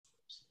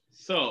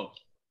So,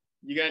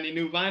 you got any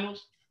new vinyls?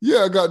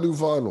 Yeah, I got new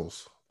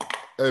vinyls.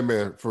 Hey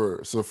man,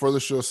 for the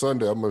show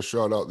Sunday, I'm gonna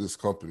shout out this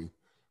company,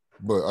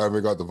 but I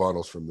haven't got the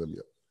vinyls from them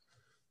yet.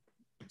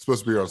 It's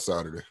supposed to be here on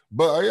Saturday.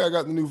 But yeah, I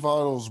got the new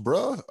vinyls,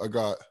 bruh. I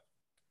got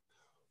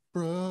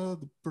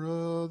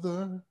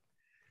brother.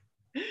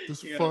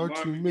 There's far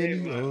too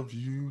many of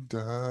you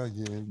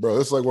dying. Bro,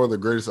 it's like one of the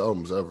greatest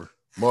albums ever.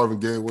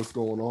 Marvin Gaye, what's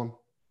going on?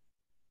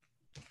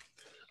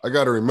 I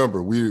gotta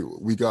remember,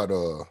 we got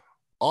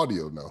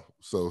audio now.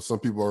 So some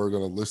people are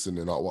gonna listen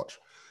and not watch.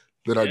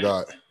 Then I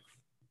got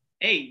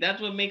Hey,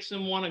 that's what makes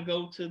them want to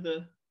go to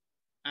the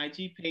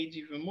IG page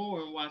even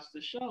more and watch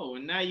the show.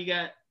 And now you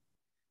got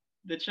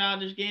the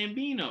Childish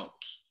Gambino.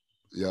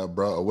 Yeah,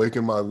 bro,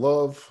 Awaken My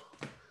Love.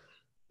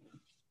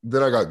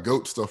 Then I got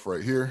GOAT stuff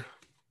right here.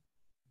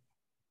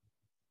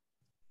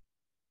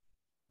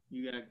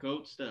 You got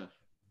GOAT stuff.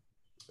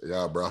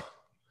 Yeah, bro.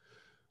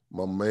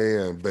 My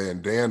man,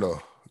 Bandana,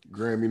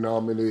 Grammy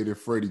nominated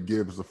Freddie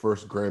Gibbs, the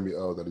first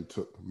Grammy that he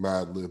took,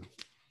 Mad Lib.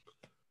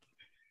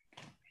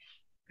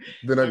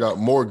 Then I got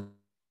more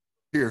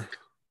here.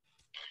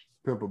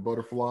 Pimp a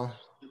Butterfly.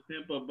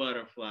 Pimp a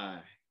Butterfly.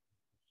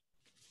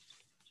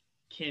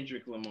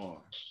 Kendrick Lamar.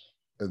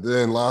 And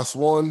then last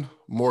one,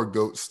 more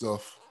GOAT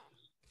stuff.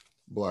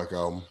 Black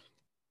Album.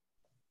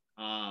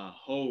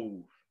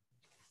 Hove.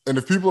 And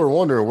if people are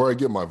wondering where I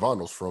get my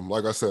vinyls from,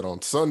 like I said,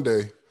 on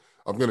Sunday,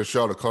 I'm going to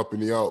shout a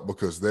company out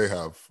because they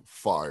have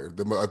fire.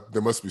 They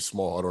must be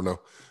small. I don't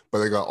know. But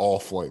they got All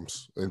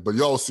Flames. But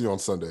y'all see on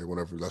Sunday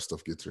whenever that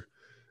stuff gets here.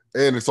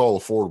 And it's all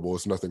affordable.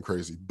 It's nothing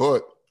crazy.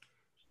 But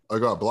I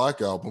got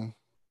Black Album,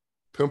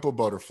 Pimp a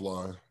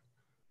Butterfly,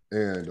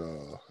 and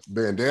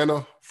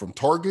Bandana from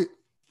Target.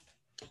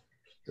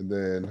 And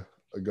then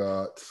I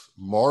got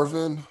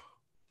Marvin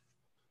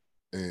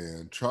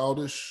and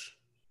Childish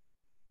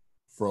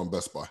from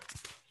Best Buy.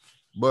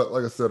 But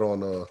like I said,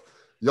 on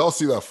y'all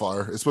see that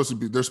fire. They're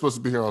supposed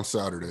to be here on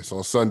Saturday. So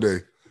on Sunday,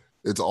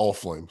 it's all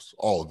flames.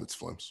 All of it's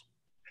flames.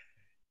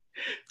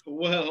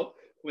 Well,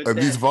 and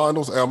these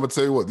vinyls, I'm gonna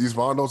tell you what, these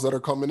vinyls that are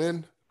coming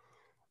in,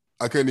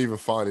 I couldn't even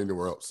find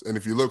anywhere else. And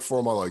if you look for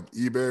them on like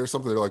eBay or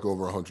something, they're like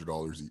over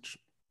 $100 each.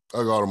 I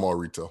got them all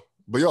retail.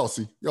 But y'all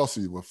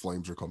see what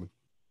flames are coming.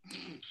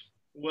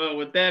 Well,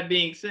 with that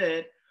being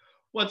said,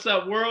 what's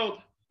up, world?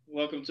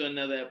 Welcome to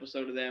another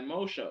episode of That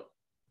Mo Show.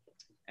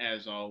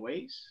 As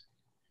always,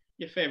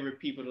 your favorite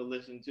people to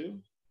listen to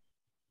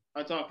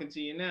are talking to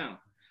you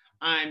now.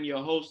 I'm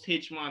your host,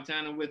 Hitch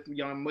Montana, with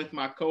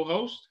my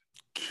co-host,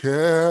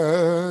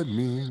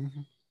 Cadman.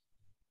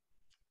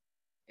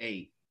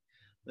 Hey,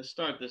 let's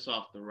start this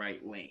off the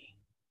right way.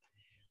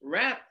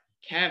 Rap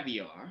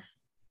Caviar.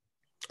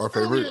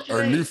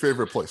 Our new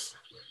favorite place.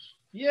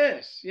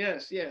 Yes.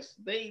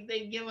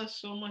 They give us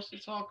so much to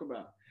talk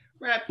about.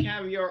 Rap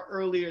Caviar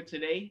earlier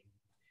today,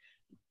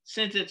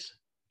 since it's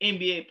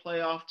NBA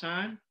playoff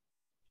time,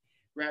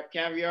 Rap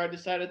Caviar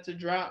decided to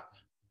drop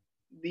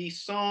the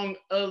song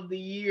of the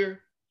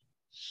year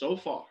so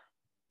far,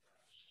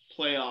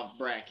 playoff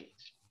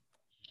brackets.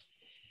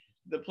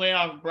 The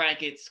playoff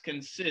brackets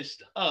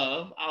consist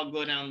of, I'll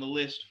go down the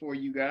list for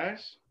you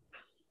guys,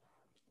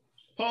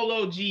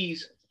 Polo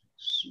G's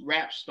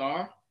Rap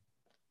Star,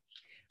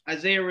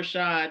 Isaiah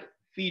Rashad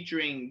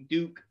featuring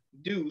Duke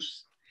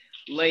Deuce,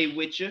 Lay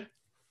Witcher,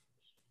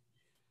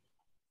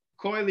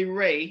 Coily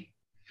Ray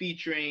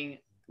featuring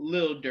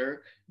Lil Durk,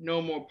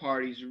 No More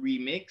Parties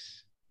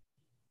Remix,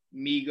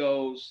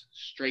 Migos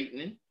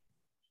Straightening,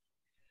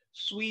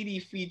 Sweetie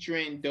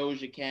featuring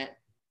Doja Cat,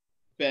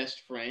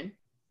 Best Friend,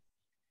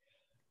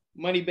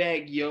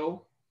 Moneybagg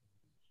Yo,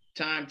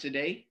 Time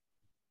Today,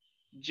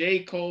 J.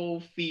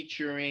 Cole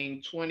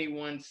featuring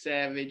 21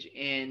 Savage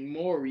and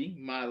Maury,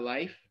 My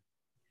Life,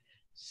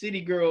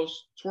 City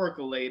Girls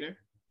Twerkulator,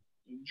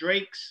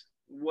 Drake's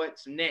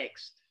What's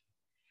Next,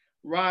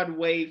 Rod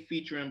Wave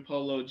featuring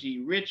Polo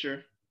G.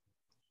 Richer,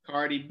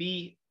 Cardi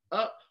B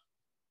Up,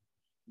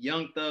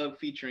 Young Thug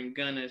featuring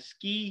Gunna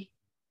Ski,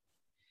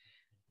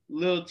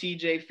 Lil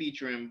TJ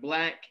featuring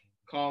Black,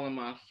 Calling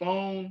My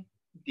Phone,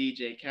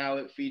 DJ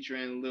Khaled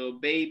featuring Lil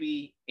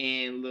Baby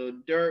and Lil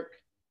Durk,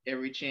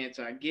 Every Chance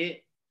I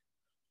Get,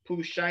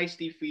 Pooh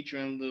Shiesty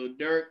featuring Lil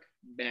Durk,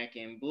 Back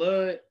in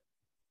Blood,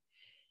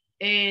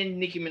 and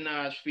Nicki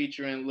Minaj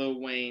featuring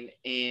Lil Wayne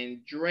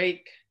and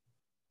Drake,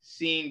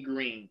 Seeing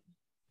Green.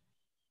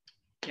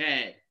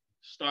 Cad,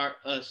 start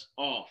us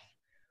off.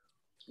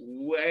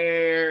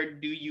 Where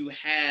do you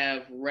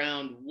have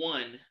round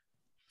one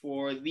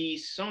for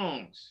these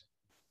songs?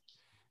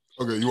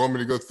 Okay, you want me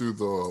to go through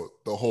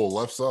the whole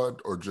left side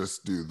or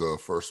just do the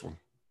first one?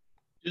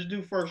 Just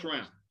do first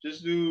round.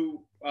 Just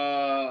do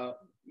for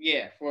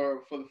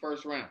the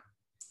first round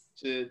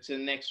to the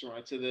next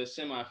round, to the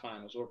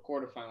semifinals or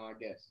quarterfinal, I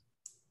guess.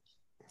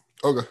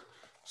 Okay.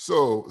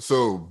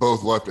 So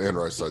both left and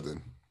right side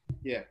then.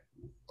 Yeah.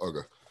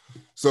 Okay.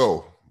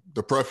 So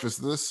to preface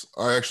this,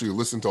 I actually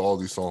listened to all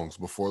these songs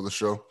before the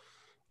show.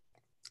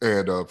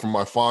 And for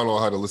my final,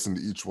 I had to listen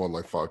to each one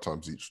like 5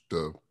 times each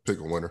to pick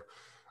a winner.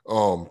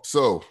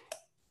 So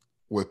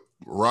with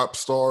Rap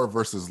Star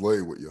versus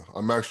Lay With You.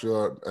 I'm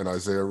actually an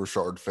Isaiah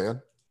Rashad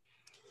fan,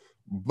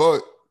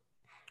 but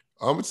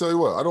I'm gonna tell you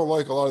what, I don't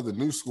like a lot of the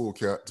new school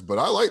cats, but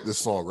I like this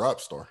song,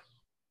 Rap Star.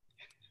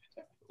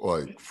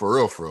 Like for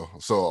real, for real.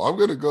 So I'm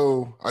gonna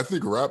go. I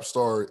think Rap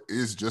Star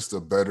is just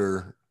a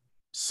better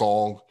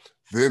song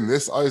than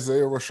this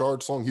Isaiah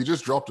Rashad song. He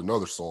just dropped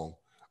another song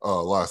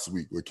last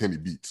week with Kenny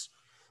Beats.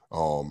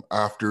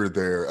 After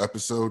their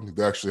episode,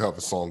 they actually have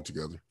a song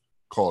together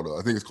called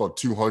I think it's called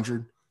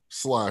 200 /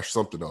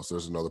 something else.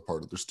 There's another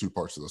part. There's two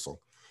parts of the song.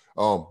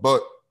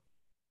 But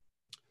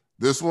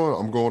this one,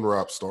 I'm going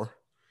Rap Star.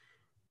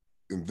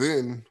 And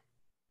then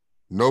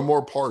No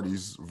More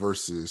Parties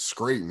versus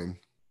Scrateman.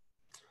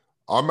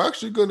 I'm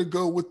actually going to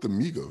go with the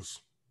Migos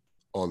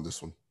on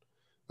this one.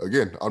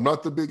 Again, I'm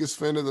not the biggest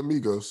fan of the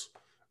Migos.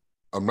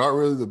 I'm not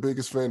really the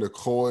biggest fan of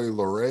Coi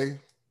Leray.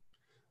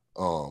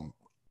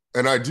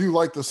 And I do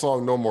like the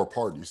song No More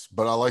Parties,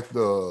 but I like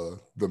the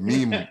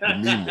meme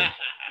one.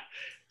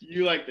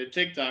 You like the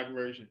TikTok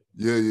version.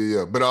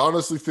 Yeah. But I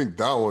honestly think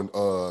that one,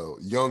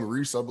 Young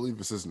Reese, I believe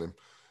is his name.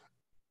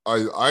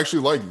 I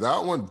actually like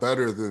that one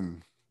better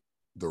than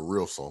the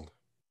real song.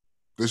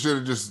 They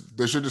should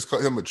just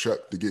cut him a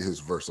check to get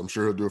his verse. I'm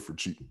sure he'll do it for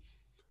cheap.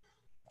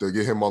 They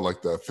get him on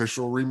like the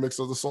official remix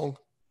of the song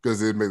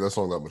because it made that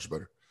song that much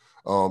better.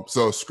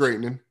 So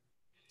straightening.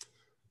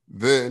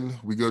 Then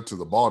we go to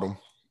the bottom.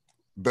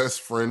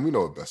 Best Friend. We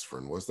know what Best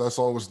Friend was. That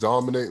song was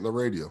dominating the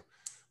radio.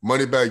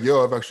 Moneybagg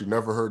Yo, I've actually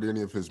never heard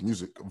any of his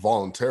music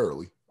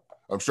voluntarily.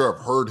 I'm sure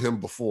I've heard him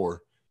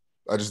before.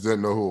 I just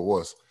didn't know who it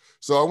was.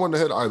 So I went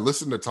ahead, I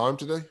listened to Time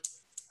Today,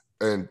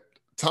 and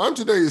Time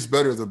Today is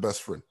better than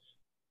Best Friend,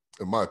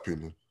 in my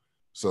opinion.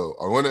 So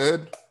I went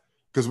ahead,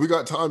 because we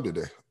got Time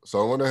Today.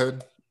 So I went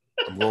ahead,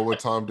 I'm going with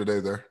Time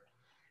Today there.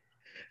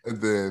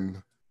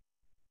 And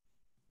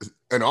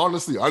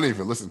honestly, I didn't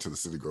even listen to the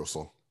City Girl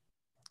song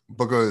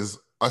because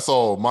I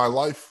saw My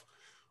Life,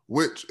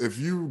 which if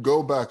you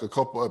go back a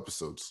couple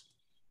episodes,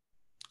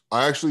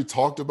 I actually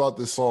talked about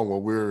this song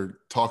when we were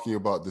talking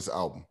about this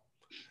album.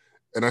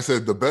 And I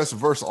said the best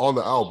verse on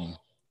the album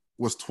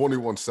was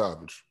 21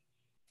 Savage.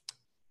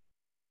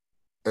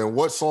 And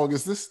what song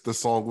is this? The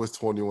song was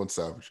 21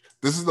 Savage.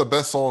 This is the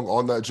best song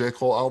on that J.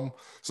 Cole album.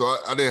 So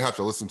I didn't have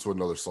to listen to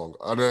another song.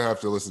 I didn't have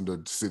to listen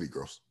to City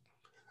Girls.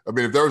 I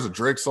mean, if there was a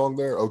Drake song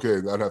there, okay,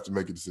 I'd have to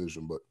make a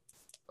decision. But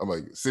I'm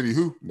like, City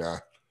who? Nah,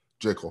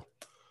 J. Cole.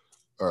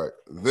 All right.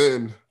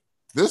 Then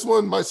this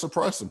one might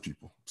surprise some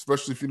people,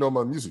 especially if you know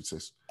my music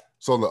taste.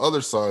 So on the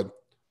other side,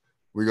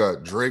 we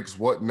got Drake's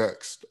What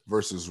Next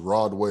versus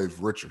Rod Wave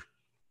Richer.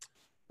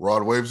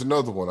 Rod Wave's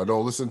another one. I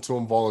don't listen to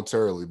him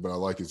voluntarily, but I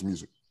like his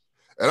music.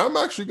 And I'm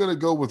actually going to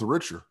go with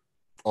Richer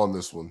on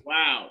this one.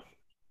 Wow.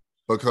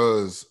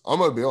 Because I'm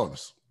going to be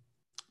honest.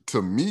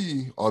 To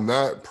me, on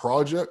that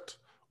project,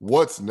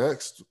 What's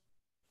Next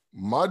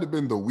might have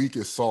been the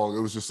weakest song.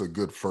 It was just a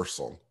good first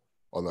song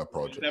on that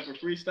project. Is that for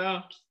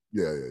freestyle?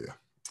 Yeah.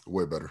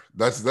 Way better.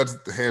 That's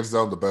hands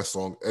down the best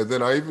song. And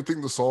then I even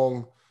think the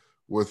song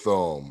with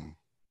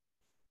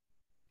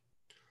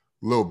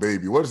Lil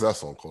Baby, what is that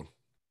song called?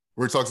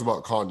 Where he talks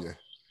about Kanye.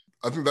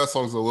 I think that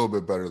song's a little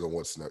bit better than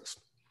What's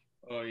Next.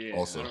 Oh, yeah.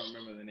 Also, I don't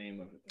remember the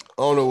name of it.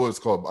 I don't know what it's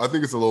called, but I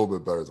think it's a little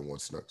bit better than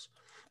What's Next.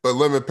 But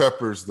Lemon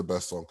Pepper is the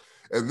best song.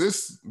 And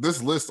this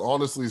list,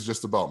 honestly, is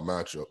just about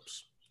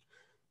matchups.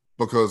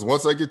 Because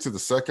once I get to the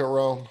second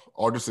round,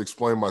 I'll just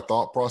explain my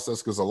thought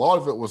process. Because a lot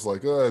of it was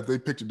like, they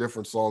picked a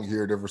different song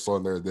here, different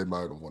song there, they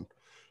might have won.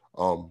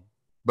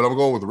 But I'm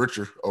going with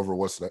Richer over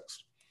What's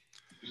Next.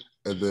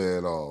 And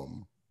then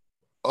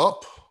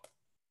Up,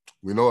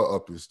 we know what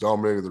Up is,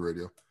 dominated the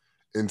radio.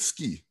 And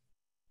Ski.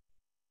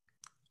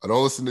 I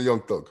don't listen to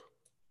Young Thug,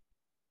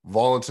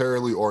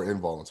 voluntarily or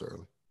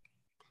involuntarily.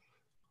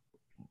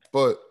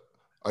 But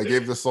I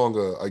gave the song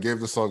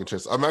a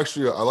chance. I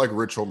like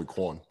Rich Homie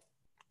Quan.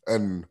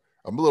 And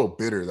I'm a little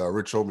bitter that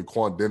Rich Homie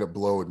Quan didn't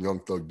blow and Young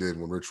Thug did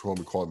when Rich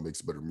Homie Quan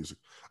makes better music.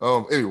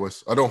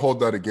 Anyways, I don't hold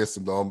that against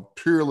him, though. I'm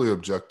purely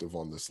objective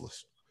on this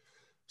list.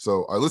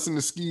 So I listened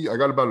to Ski. I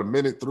got about a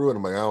minute through it. And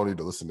I'm like, I don't need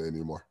to listen to it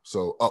anymore.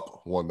 So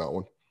Up won that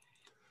one.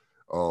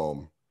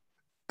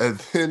 And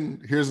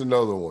then here's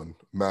another one,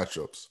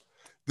 matchups.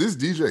 This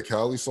DJ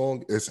Khaled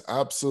song is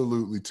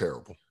absolutely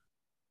terrible.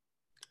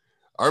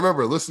 I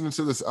remember listening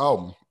to this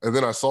album, and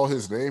then I saw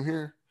his name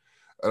here,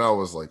 and I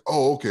was like,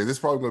 oh, okay, this is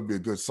probably going to be a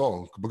good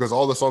song because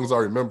all the songs I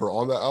remember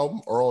on that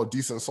album are all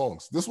decent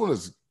songs. This one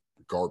is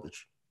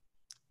garbage.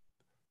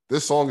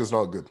 This song is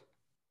not good.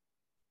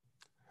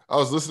 I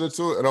was listening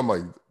to it, and I'm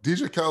like,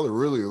 DJ Khaled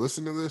really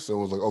listened to this? And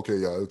was like, okay,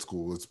 yeah, it's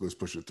cool. Let's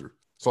push it through.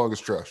 Song is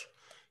trash.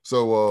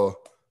 So,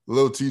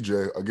 Lil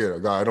TJ, again, a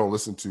guy I don't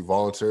listen to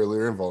voluntarily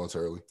or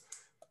involuntarily.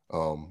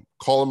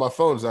 Calling My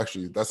Phone is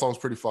actually, that song's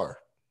pretty fire.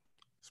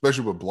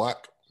 Especially with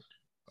Black.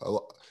 I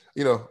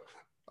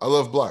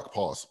love Black,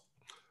 pause.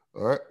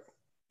 All right.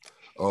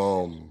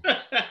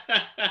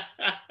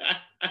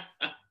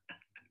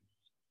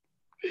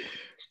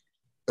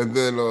 And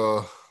then,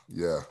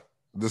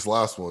 this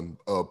last one,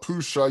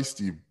 Pooh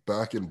Shiesty,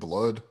 Back in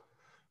Blood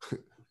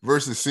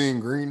versus Seeing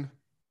Green.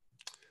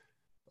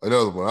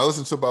 Another one. I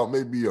listened to about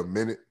maybe a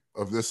minute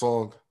of this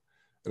song,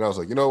 and I was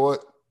like, you know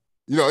what?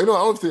 I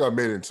don't think I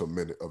made it into a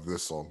minute of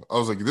this song. I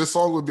was like, this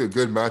song would be a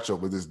good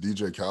matchup with this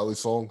DJ Khaled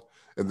song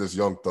and this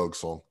Young Thug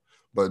song.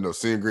 But no,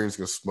 Seeing Green's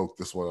gonna smoke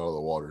this one out of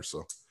the water.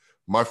 So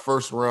my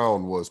first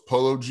round was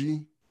Polo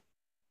G,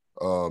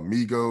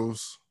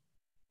 Migos,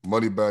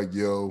 Moneybagg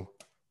Yo,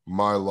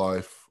 My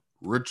Life,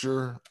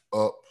 Richer,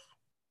 Up,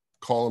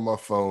 Calling My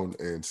Phone,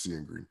 and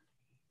Seeing Green.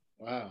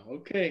 Wow.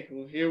 Okay.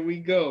 Well, here we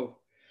go.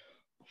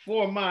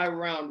 For my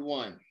round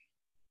one,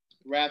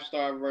 Rap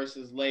Star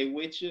versus Lay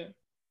Witcher,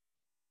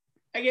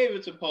 I gave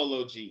it to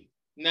Polo G.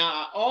 Now,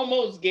 I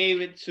almost gave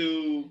it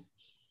to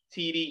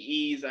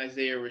TDE's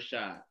Isaiah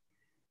Rashad.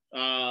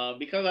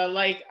 Because I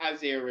like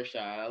Isaiah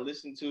Rashad. I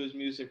listen to his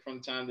music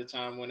from time to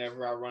time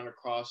whenever I run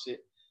across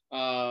it.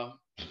 Uh,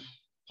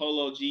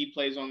 Polo G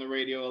plays on the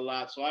radio a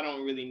lot, so I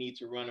don't really need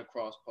to run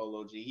across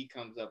Polo G. He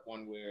comes up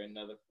one way or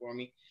another for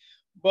me.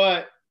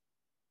 But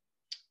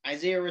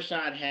Isaiah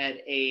Rashad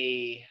had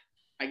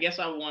I guess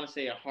I want to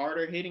say a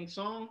harder hitting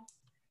song.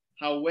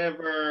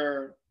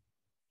 However,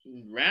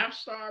 Rap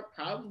Star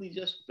probably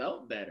just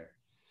felt better.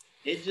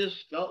 It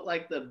just felt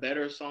like the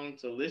better song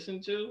to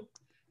listen to.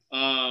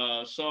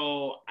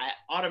 So I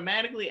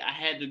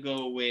had to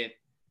go with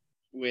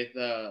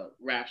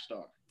Rap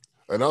Star.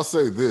 And I'll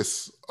say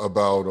this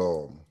about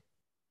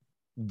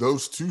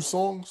those two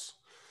songs.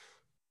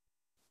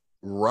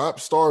 Rap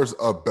Star's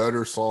a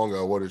better song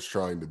at what it's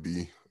trying to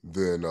be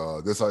than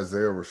this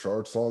Isaiah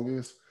Rashad song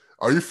is.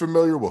 Are you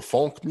familiar with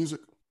funk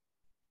music?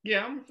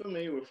 Yeah, I'm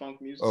familiar with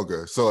funk music.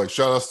 Okay, so like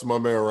shout outs to my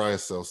man Ryan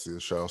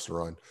Celsius. Shout outs to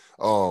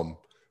Ryan.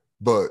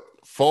 But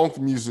funk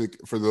music,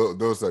 for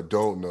those that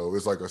don't know,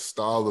 is like a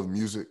style of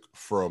music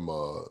from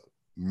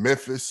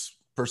Memphis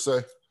per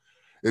se.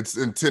 It's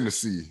in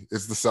Tennessee.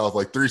 It's the South,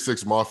 like 3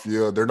 6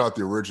 Mafia. They're not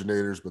the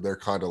originators, but they're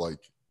kind of like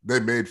they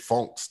made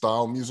funk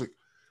style music.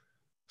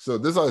 So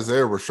this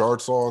Isaiah Rashad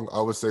song, I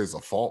would say, is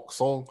a funk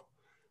song,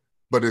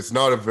 but it's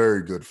not a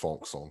very good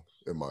funk song,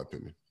 in my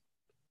opinion.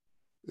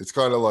 It's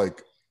kind of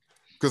like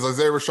because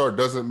Isaiah Rashad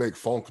doesn't make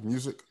funk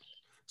music.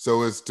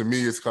 So it's to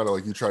me, it's kind of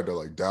like you tried to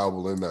like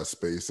dabble in that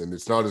space, and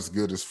it's not as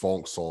good as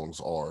funk songs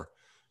are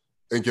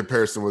in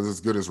comparison with as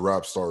good as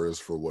Rap Star is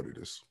for what it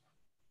is.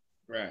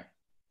 Right.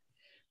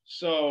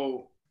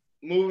 So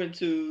moving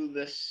to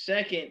the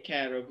second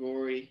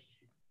category,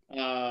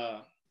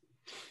 No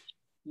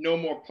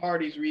More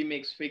Parties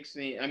remix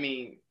fixing. I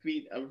mean,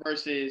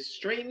 versus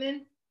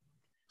straightening.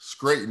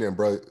 Straightening,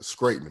 bro.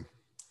 Straightening.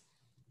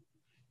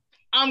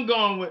 I'm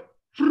going with.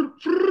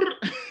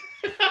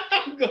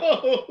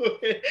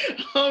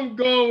 I'm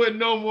going with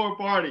No More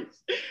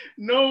Parties.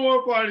 No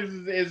More Parties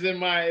is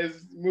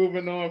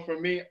moving on for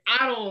me.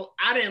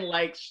 I didn't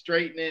like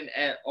straightening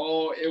at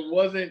all. It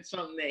wasn't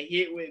something that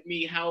hit with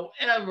me.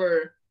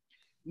 However,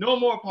 No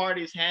More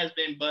Parties has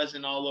been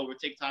buzzing all over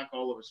TikTok,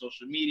 all over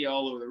social media,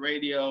 all over the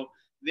radio.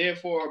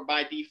 Therefore,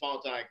 by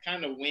default, I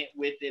kind of went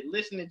with it.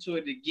 Listening to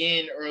it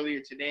again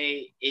earlier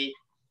today, it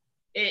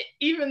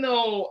even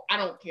though I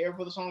don't care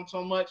for the song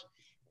so much,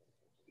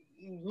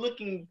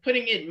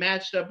 putting it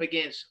matched up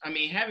against, I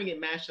mean, having it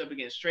matched up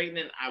against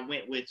straightening, I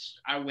went with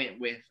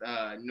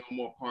No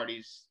More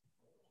Parties,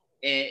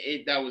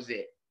 and that was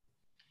it.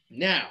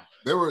 Now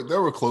they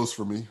were close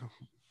for me.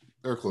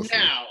 They were close.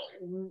 Now,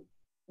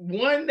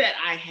 one that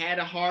I had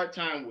a hard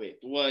time with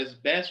was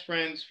Best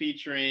Friends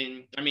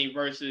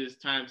versus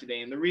Time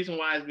Today, and the reason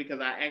why is because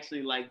I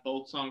actually like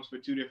both songs for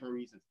two different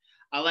reasons.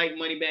 I like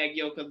Moneybagg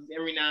Yo because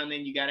every now and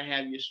then you gotta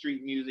have your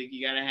street music,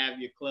 you gotta have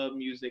your club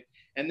music,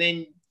 and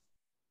then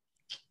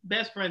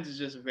Best Friends is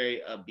just a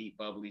very upbeat,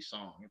 bubbly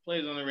song. It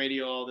plays on the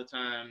radio all the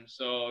time,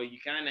 so you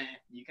kind of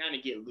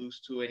get loose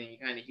to it, and you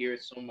kind of hear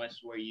it so much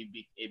where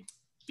it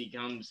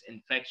becomes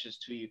infectious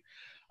to you.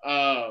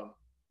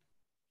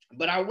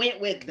 But I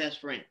went with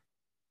Best Friend.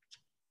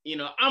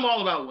 I'm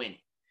all about winning,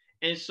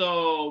 and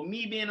so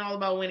me being all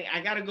about winning,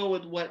 I got to go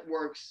with what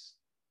works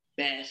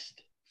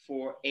best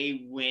for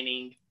a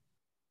winning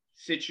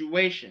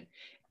situation,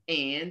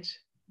 and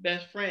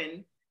Best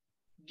Friend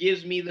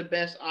gives me the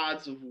best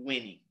odds of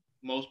winning.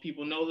 Most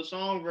people know the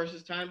song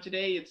versus Time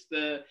Today.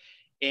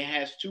 It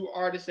has two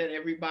artists that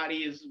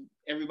everybody is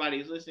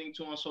listening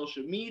to on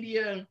social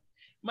media.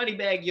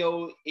 Moneybagg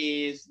Yo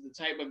is the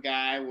type of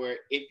guy where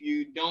if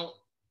you don't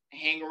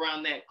hang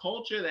around that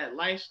culture, that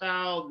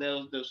lifestyle,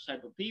 those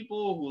type of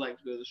people who like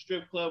to go to the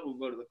strip club, who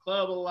go to the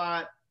club a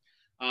lot,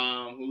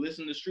 who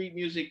listen to street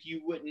music,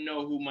 you wouldn't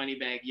know who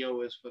Moneybagg Yo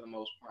is for the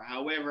most part.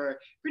 However,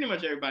 pretty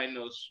much everybody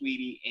knows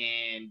Sweetie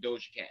and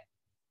Doja Cat,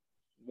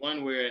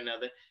 one way or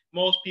another.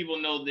 Most people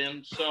know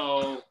them,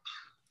 so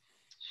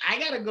I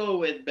gotta go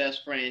with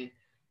Best Friend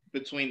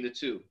between the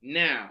two.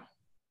 Now,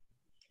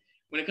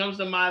 when it comes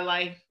to My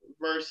Life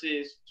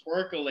versus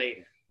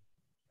Twerkulator,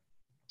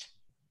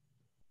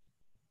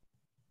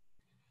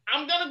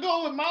 I'm gonna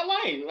go with My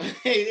Life.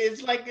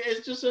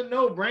 It's just a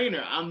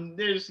no-brainer.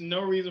 There's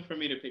no reason for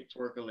me to pick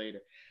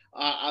Twerkulator.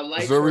 I like.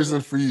 There's no reason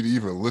for you to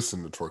even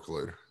listen to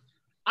Twerkulator.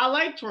 I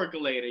like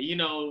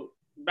Twerkulator.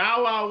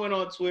 Bow Wow went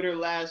on Twitter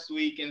last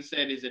week and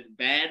said, "Is it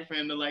bad for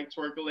him to like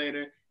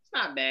Twerkulator?"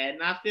 It's not bad,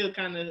 and I feel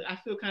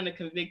kind of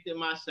convicted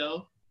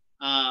myself.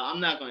 I'm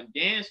not gonna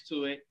dance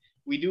to it.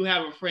 We do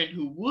have a friend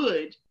who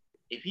would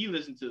if he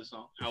listened to the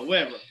song.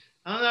 However,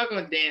 I'm not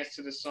gonna dance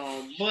to the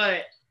song,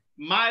 but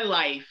my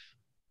life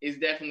is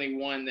definitely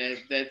one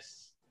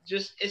that's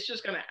just it's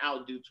just gonna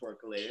outdo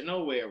Twerkulator.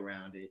 No way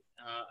around it.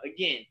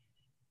 Again,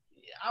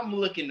 I'm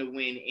looking to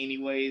win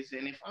anyways,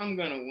 and if I'm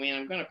gonna win,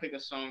 I'm gonna pick a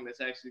song that's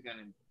actually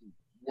gonna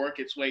work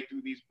its way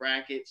through these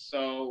brackets.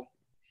 So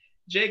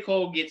J.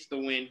 Cole gets the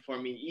win for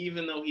me,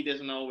 even though he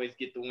doesn't always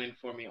get the win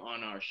for me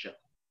on our show.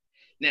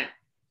 Now,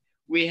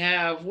 we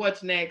have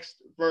What's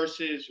Next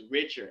versus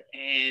Richer.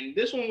 And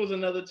this one was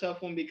another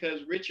tough one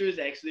because Richer is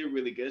actually a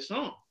really good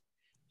song.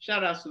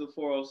 Shout outs to the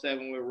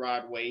 407 with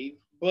Rod Wave.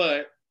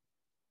 But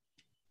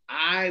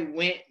I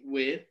went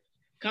with,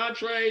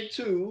 contrary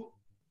to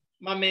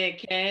my man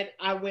Cad,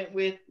 I went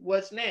with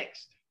What's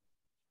Next.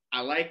 I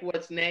like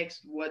What's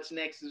Next. What's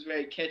Next is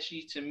very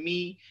catchy to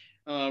me.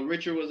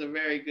 Richer was a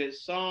very good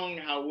song.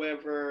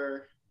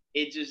 However,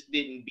 it just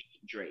didn't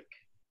beat Drake.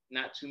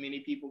 Not too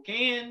many people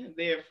can,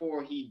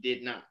 therefore he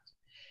did not.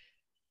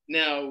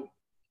 Now,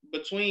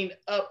 between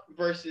Up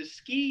versus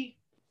Ski,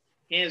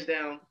 hands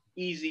down,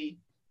 easy,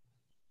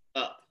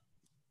 Up.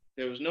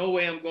 There was no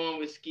way I'm going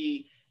with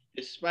Ski,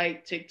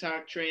 despite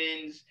TikTok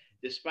trends,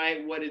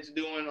 despite what it's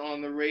doing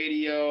on the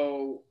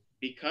radio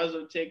because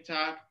of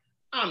TikTok.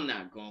 I'm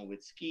not going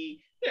with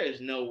Ski. There's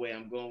no way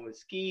I'm going with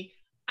Ski.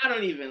 I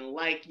don't even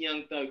like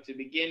Young Thug to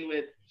begin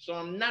with, so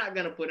I'm not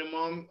going to put him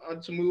on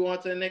to move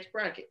on to the next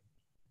bracket.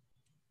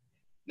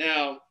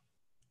 Now,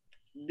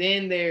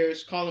 then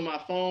there's Calling My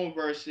Phone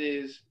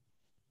versus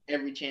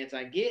Every Chance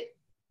I Get.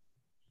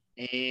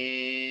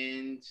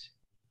 And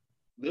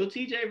Lil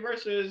TJ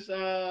versus,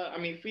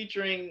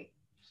 featuring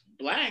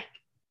Black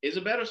is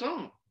a better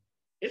song.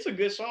 It's a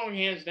good song,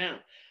 hands down.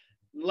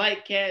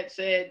 Like Kat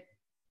said,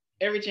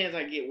 Every Chance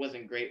I Get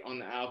wasn't great on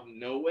the album,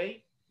 no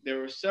way. There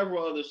were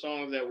several other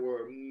songs that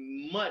were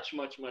much,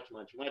 much, much,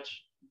 much,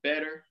 much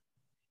better.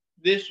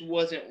 This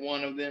wasn't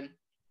one of them.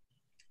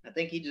 I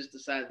think he just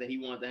decided that he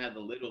wanted to have the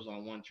Littles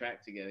on one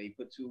track together. He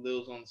put two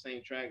Littles on the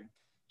same track,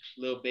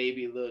 Lil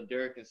Baby, Lil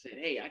Durk, and said,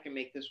 hey, I can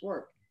make this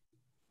work.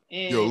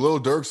 And yo, Lil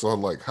Durk's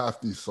on like half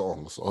these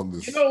songs on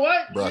this. You know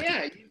what?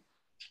 Bracket. Yeah.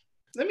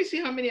 Let me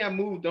see how many I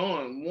moved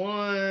on.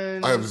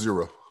 One. I have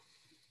 0.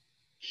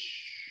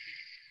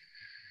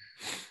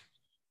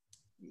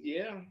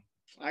 Yeah.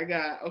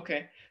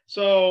 Okay.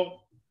 So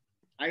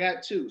I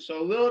got 2.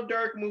 So Lil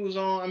Durk moves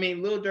on.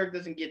 Lil Durk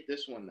doesn't get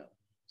this one though.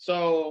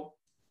 So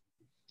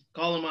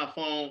Calling My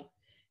Phone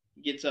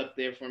gets up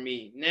there for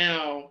me.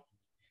 Now,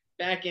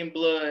 Back in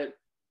Blood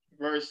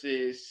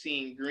versus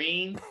Seeing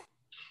Green.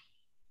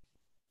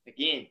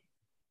 Again,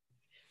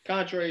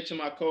 contrary to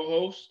my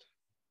co-host,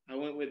 I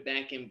went with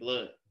Back in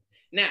Blood.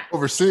 Now,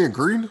 over Seeing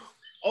Green?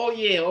 Oh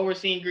yeah, over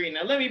Seeing Green.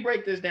 Now let me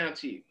break this down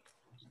to you.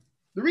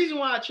 The reason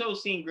why I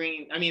chose Seeing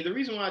Green, the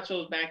reason why I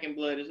chose Back in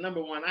Blood is number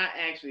one, I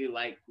actually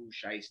like Pooh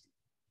Shiesty.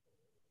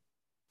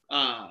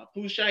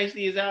 Pooh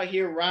Shiesty is out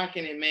here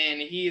rocking it, man.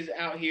 He is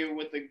out here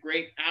with a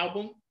great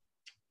album,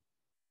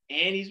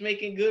 and he's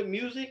making good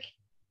music.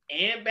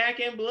 And Back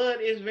in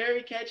Blood is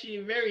very catchy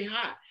and very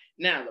hot.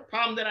 Now, the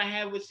problem that I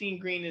have with Seeing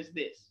Green is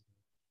this.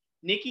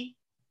 Nikki,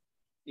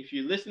 if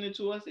you're listening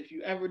to us, if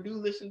you ever do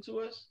listen to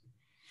us,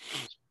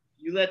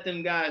 you let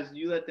them guys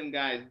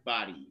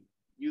body you.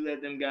 You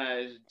let them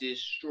guys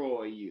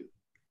destroy you.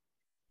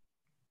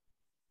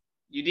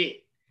 You did.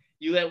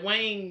 You let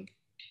Wayne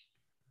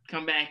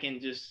come back and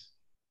just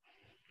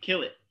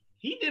kill it.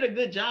 He did a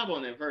good job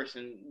on that verse.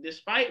 And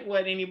despite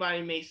what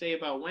anybody may say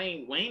about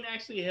Wayne, Wayne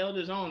actually held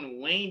his own.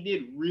 And Wayne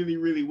did really,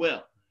 really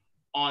well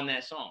on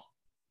that song.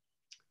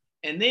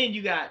 And then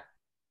you got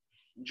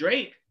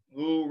Drake,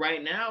 who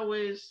right now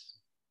is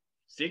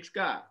Six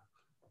God,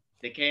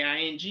 the King,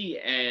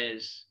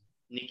 as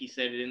Nikki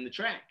said it in the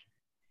track.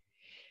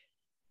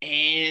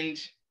 And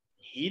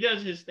he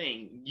does his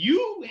thing.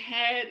 You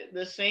had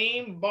the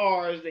same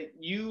bars that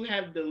you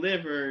have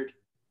delivered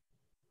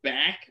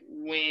back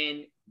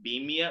when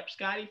Beam Me Up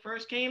Scotty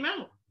first came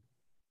out.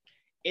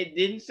 It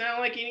didn't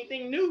sound like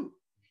anything new.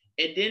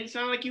 It didn't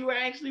sound like you were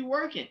actually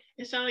working.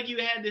 It sounded like you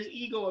had this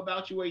ego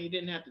about you where you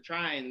didn't have to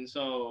try. And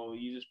so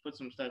you just put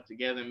some stuff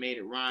together, made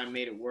it rhyme,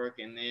 made it work.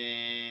 And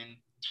then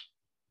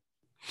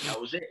that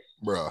was it.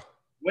 Bruh.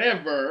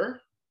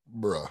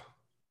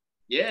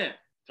 Yeah.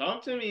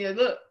 Talk to me.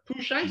 Look,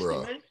 Pooh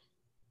Shiesty, man.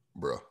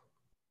 Bruh.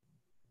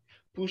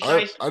 Pooh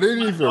Shiesty. I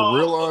didn't even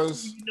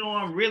realize. You know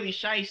I'm really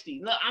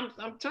shiesty. Look,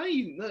 I'm telling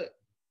you, look.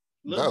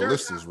 That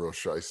list is real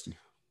shiesty.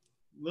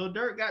 Lil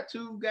Durk got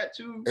two.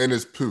 And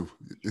it's Pooh.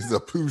 It's a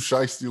Pooh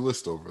shiesty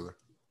list over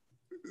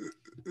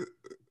there.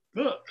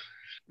 Look,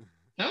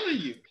 telling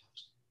you.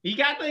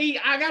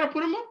 I gotta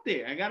put him up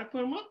there. I gotta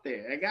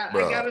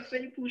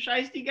say Pooh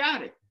Shiesty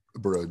got it.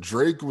 Bro,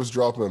 Drake was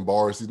dropping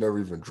bars he never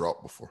even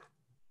dropped before.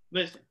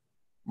 Listen.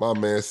 My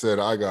man said,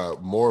 I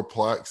got more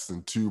plaques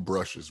than 2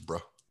 brushes, bro.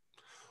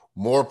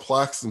 More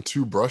plaques than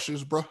 2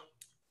 brushes, bro.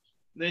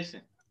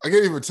 Listen. I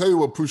can't even tell you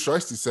what Pooh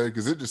Shiesty said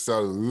because it just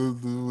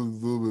sounded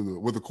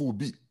with a cool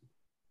beat.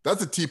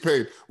 That's a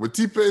T-Pain. When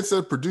T-Pain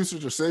said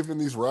producers are saving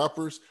these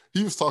rappers,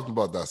 he was talking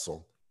about that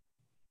song.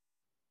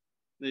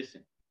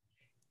 Listen,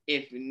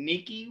 if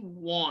Nicki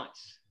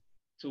wants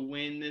to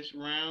win this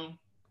round,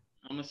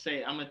 I'm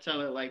gonna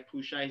tell it like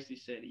Pooh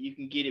Shiesty said it. You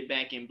can get it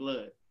back in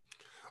blood.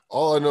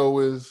 All I know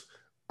is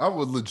I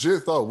would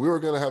legit thought we were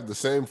gonna have the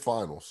same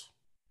finals.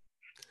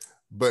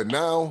 But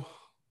now,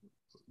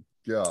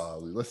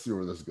 golly, let's see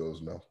where this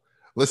goes now.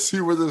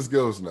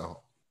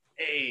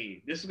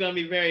 Hey, this is gonna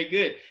be very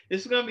good.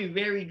 This is gonna be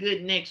very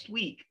good next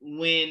week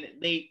when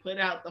they put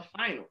out the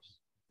finals.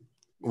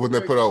 When they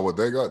put out what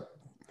they got,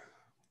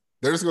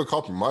 they're just gonna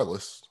copy my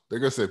list. They're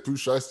gonna say Pooh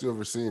Shiesty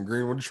over Seeing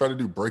Green. What are you trying to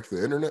do? Break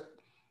the internet?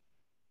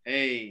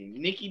 Hey,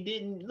 Nicki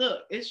didn't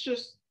look. It's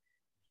just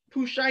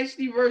Pooh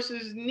Shiesty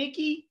versus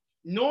Nicki.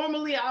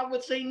 Normally, I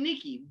would say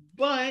Nicki,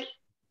 but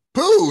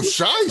Pooh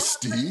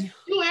Shiesty.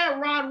 You had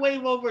Rod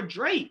Wave over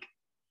Drake.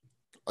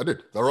 I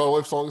did. That Rod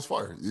Wave song is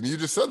fire. You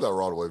just said that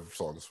Rod Wave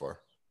song is fire.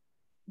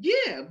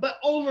 Yeah, but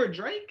over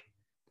Drake.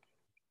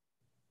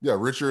 Yeah,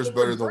 Richer is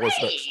better than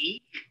What's Next.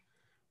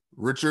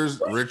 Richer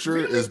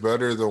is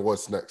better than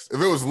What's Next.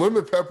 If it was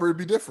Lemon Pepper, it'd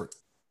be different.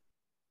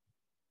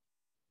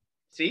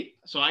 See,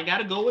 so I got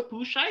to go with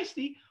Pooh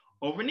Shiesty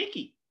over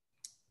Nicki.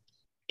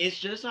 It's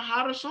just a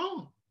hotter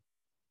song.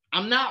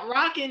 I'm not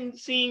rocking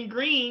Seeing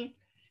Green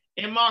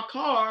in my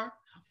car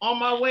on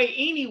my way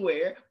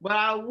anywhere, but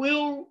I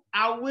will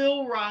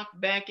rock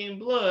Back in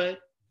Blood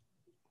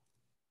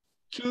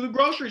to the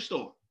grocery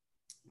store.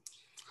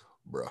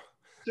 Bruh.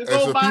 To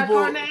go buy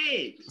carne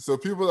eggs. So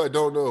people that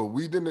don't know,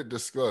 we don't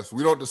discuss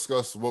we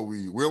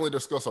only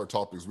discuss our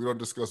topics. We don't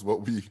discuss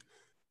what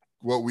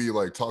we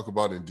like talk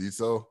about in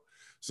detail.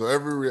 So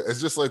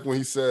it's just like when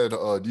he said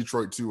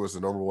Detroit 2 was the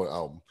number one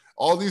album.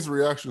 All these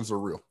reactions are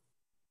real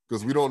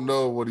because we don't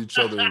know what each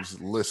other's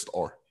lists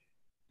are.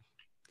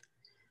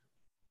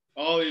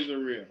 All these are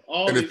real.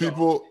 If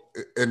people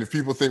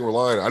think we're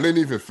lying, I didn't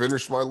even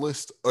finish my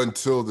list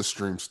until the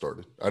stream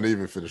started. I didn't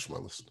even finish my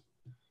list.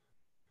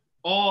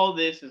 All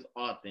this is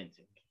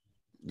authentic.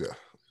 Yeah.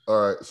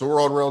 All right. So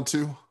we're on round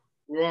 2?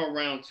 We're on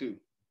round 2.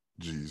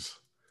 Jeez.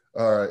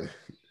 All right.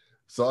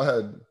 So I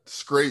had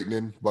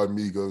Straightening by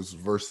Migos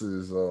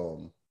versus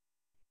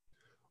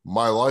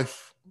My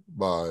Life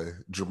by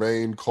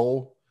Jermaine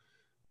Cole.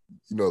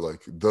 You know,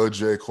 like the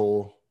J.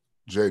 Cole,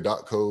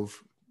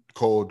 J.Cove,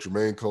 Cole,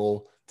 Jermaine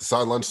Cole, the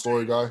Sideline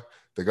Story guy,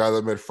 the guy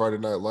that made Friday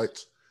Night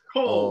Lights.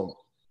 Cole.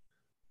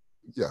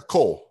 Yeah,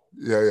 Cole.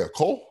 Yeah,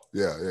 Cole?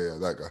 Yeah,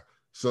 that guy.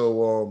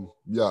 So,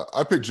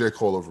 I picked J.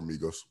 Cole over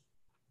Migos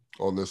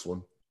on this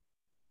one.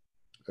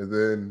 And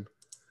then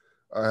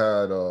I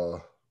had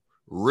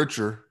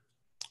Richer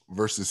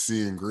versus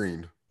Seeing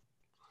Green.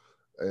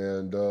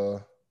 And I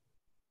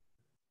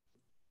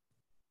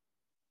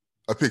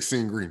picked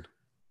Seeing Green.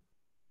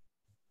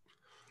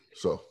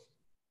 So.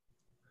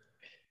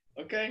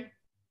 Okay.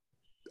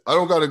 I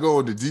don't got to go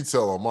into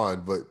detail on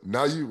mine, but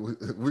now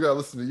we got to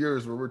listen to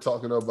yours where we're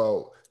talking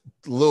about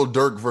Lil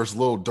Durk versus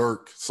Lil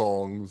Durk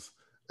songs.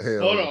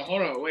 And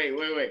hold on.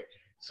 Wait.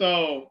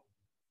 So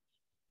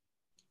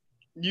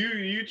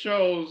you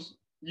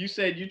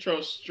said you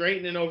chose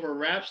Straightening over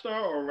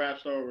Rapstar or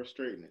Rapstar over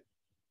Straightening?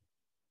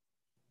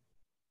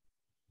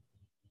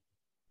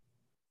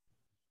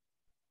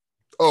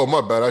 Oh,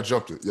 my bad. I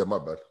jumped it. Yeah, my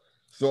bad.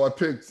 So I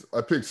picked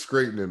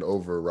Straightening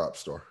over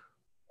Rapstar.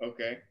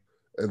 Okay.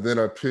 And then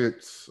I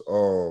picked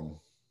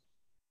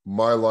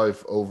My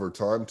Life over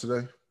Time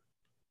Today.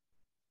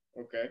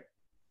 Okay.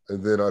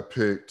 And then I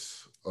picked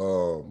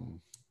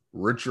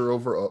Richer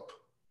over Up.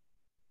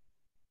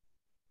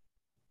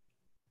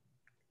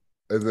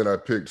 And then I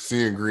picked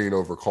Seeing Green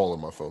over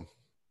Calling My Phone.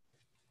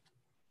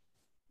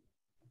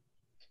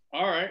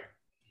 All right.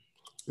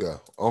 Yeah,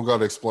 I don't got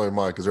to explain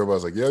mine because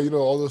everybody's like, yeah,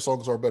 all those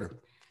songs are better.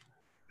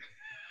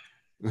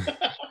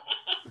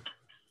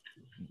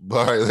 But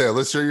all right,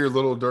 let's hear your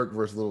Lil Durk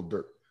versus Lil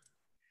Durk.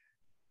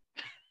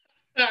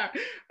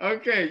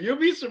 Okay, you'll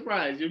be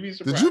surprised.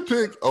 Did you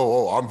pick?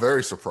 Oh, I'm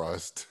very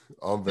surprised.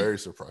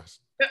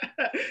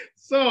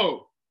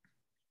 So,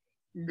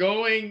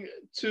 going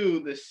to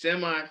the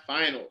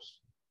semifinals,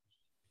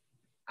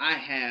 I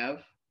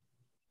have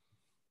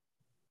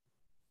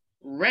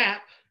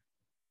Rap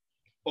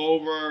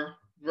over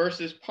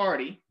versus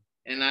Party,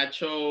 and I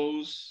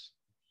chose,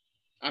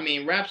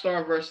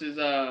 Rapstar versus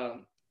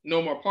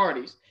No More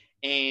Parties,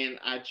 and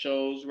I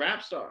chose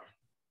Rapstar.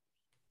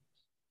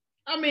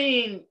 At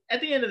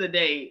the end of the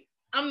day,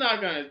 I'm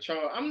not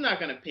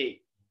gonna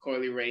pick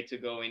Coily Ray to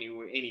go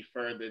any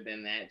further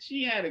than that.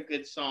 She had a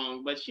good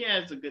song, but she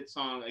has a good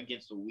song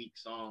against a weak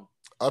song.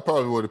 I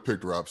probably would have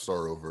picked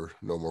Rapstar over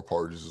No More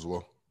Parties as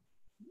well.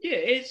 Yeah,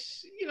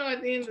 it's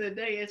at the end of the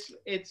day,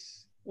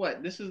 it's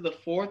what, this is the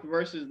 4th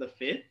versus the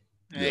 5th.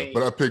 Yeah,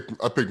 but I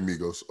picked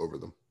Migos over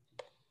them.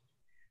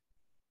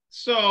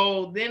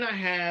 So then I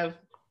have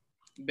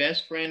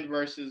Best Friend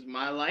versus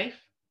My Life,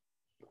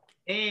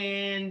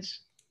 and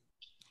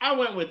I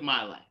went with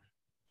My Life.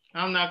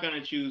 I'm not going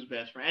to choose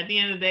Best Friend. At the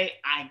end of the day,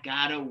 I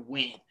got to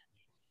win.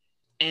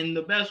 And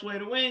the best way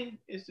to win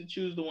is to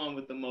choose the one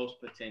with the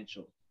most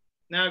potential.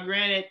 Now,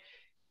 granted,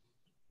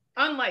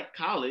 unlike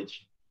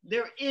college,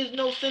 there is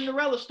no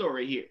Cinderella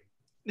story here.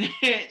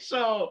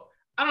 So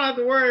I don't have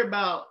to worry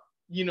about,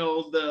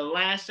 the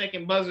last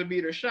second buzzer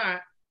beater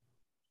shot.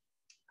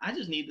 I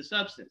just need the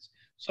substance.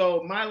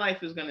 So my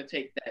life is gonna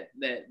take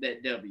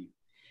that W.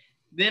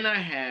 Then I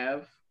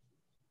have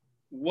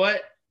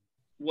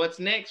what's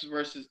next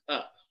versus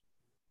up.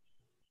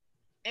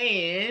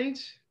 And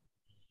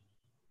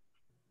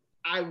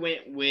I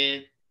went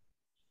with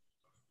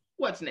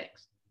what's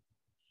next.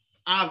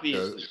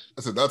 Obviously. Yeah,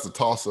 I said that's a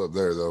toss up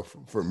there though.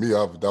 For me,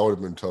 that would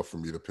have been tough for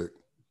me to pick.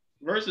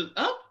 Versus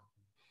up?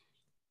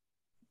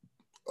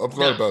 Up's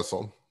not a bad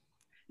song.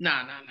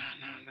 Nah.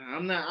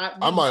 I'm not.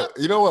 I might,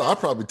 you know what? I'd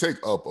probably take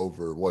Up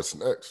over What's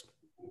Next.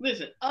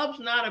 Listen, Up's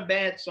not a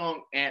bad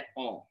song at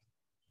all.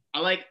 I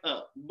like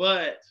Up,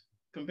 but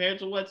compared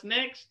to What's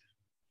Next,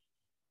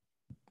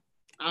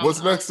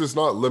 What's Next is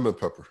not Lemon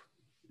Pepper.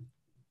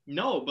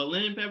 No, but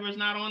Lemon Pepper is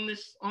not on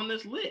this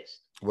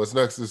list. What's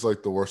Next is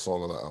like the worst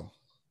song on the album.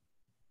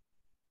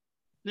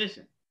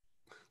 Listen,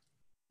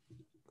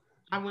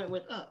 I went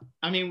with Up.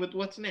 With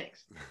What's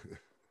Next.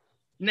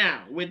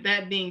 Now, with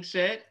that being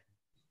said,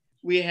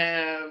 we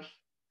have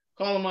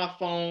Calling My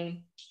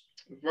Phone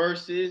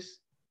versus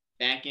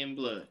Back in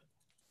Blood.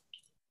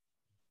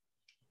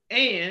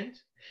 And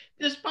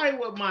despite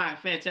what my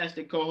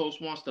fantastic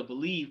co-host wants to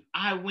believe,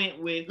 I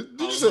went with...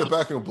 Did you say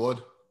Back in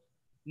Blood?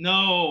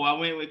 No, I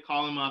went with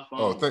Calling My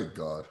Phone. Oh, thank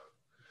God.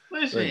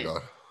 Listen, thank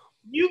God.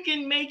 You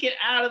can make it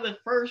out of the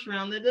first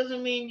round. That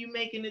doesn't mean you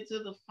making it to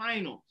the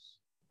finals.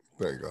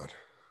 Thank God.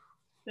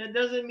 That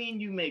doesn't mean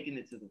you making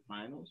it to the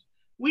finals.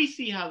 We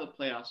see how the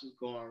playoffs is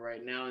going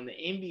right now in the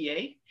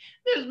NBA.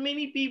 There's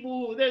many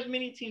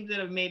teams that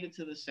have made it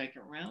to the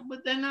second round,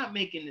 but they're not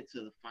making it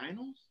to the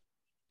finals.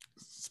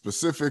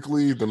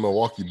 Specifically, the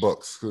Milwaukee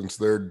Bucks, since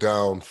they're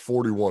down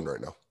 41 right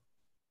now.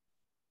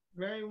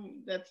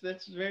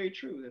 That's very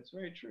true. That's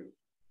very true.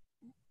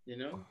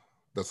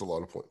 That's a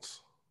lot of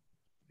points.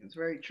 It's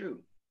very true.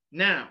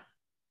 Now,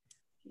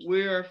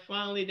 we're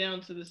finally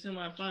down to the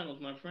semifinals,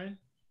 my friend.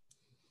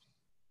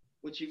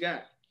 What you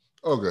got?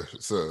 Okay,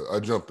 so I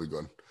jumped the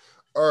gun.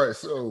 All right,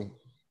 so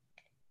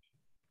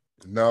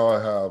now I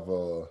have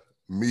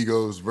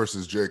Migos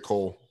versus J.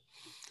 Cole.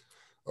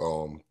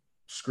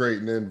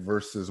 Straightening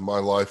versus My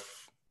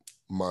Life.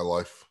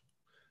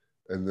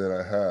 And then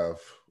I have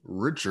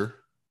Richer,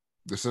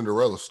 the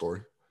Cinderella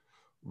Story,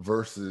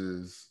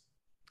 versus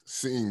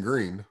Seeing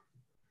Green.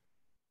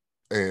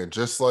 And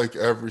just like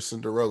every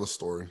Cinderella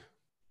story,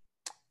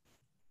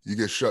 you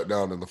get shut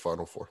down in the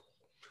final four.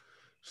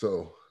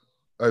 So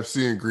I've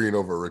seen Green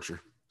over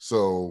Richer.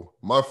 So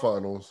my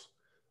finals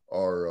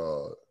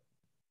are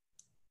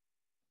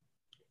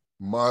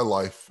My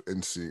Life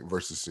and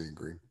versus Seeing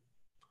Green.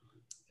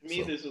 To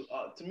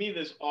me,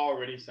 this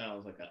already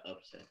sounds like an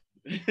upset.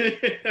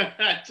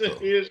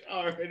 It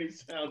already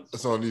sounds.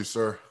 It's on you,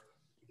 sir.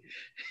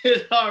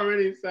 It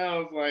already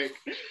sounds like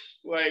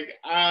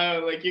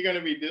you're gonna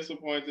be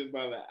disappointed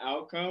by the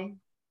outcome,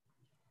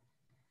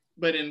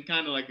 but in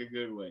kind of like a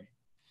good way.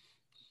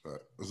 All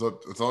right.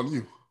 It's on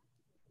you.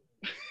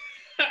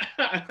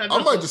 I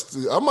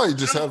might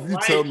just have you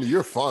tell me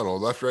your final.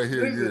 That's right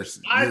here.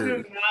 I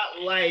do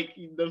not like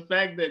the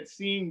fact that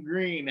Seeing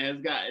Green has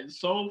gotten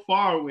so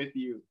far with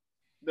you.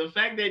 The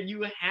fact that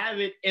you have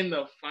it in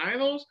the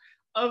finals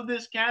of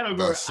this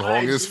category. That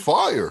song is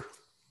fire.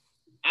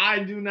 I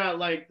do not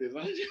like this.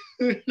 I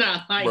do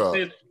not like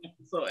this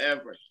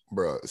whatsoever.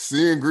 Bro,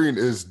 Seeing Green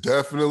is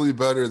definitely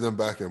better than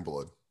Back in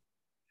Blood.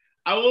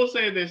 I will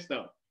say this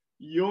though.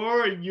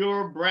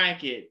 Your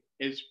bracket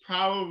is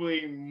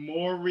probably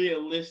more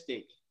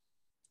realistic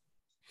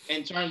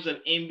in terms of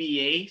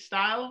NBA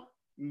style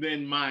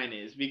than mine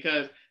is,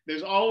 because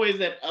there's always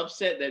that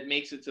upset that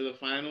makes it to the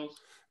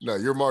finals. No,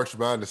 you're March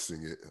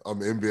Madnessing it. I'm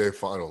NBA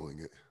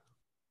finaling it.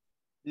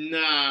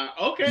 Nah,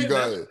 okay.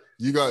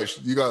 You got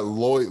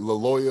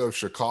LaLoya of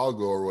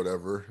Chicago or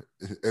whatever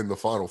in the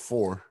Final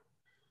Four.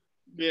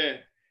 Yeah,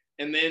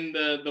 and then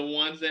the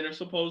ones that are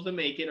supposed to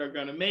make it are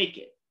gonna make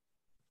it.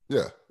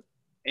 Yeah,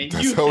 and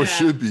that's how it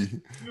should be.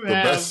 The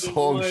best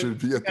song should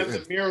be at the end.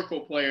 The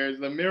miracle players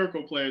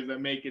that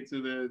make it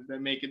to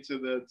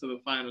the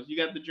finals. You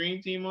got the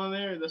Dream Team on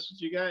there. That's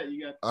what you got.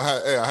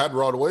 I had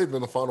Rod Wave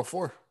in the Final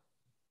Four.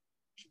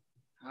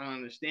 I don't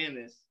understand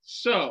this.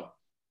 So.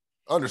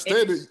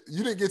 Understand it.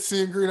 You didn't get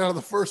Seeing Green out of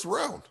the first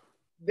round.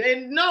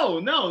 Then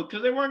no,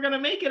 because they weren't gonna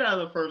make it out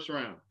of the first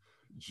round.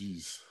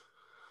 Jeez.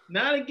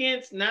 Not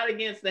against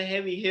the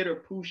heavy hitter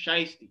Pooh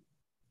Shiesty.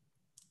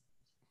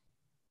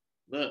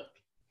 Look,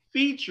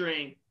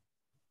 featuring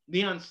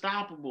the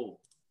unstoppable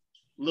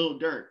Lil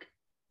Durk,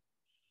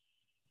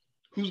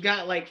 who's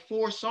got like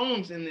 4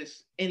 songs in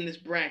this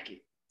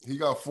bracket. He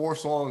got 4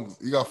 songs.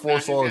 He got 4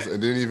 songs and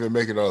didn't even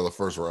make it out of the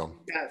first round.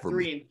 He got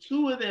 3, and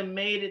 2 of them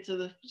made it to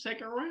the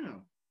second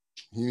round.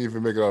 He didn't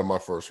even make it out of my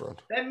first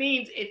round. That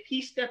means if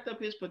he stepped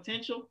up his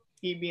potential,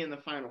 he'd be in the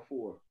Final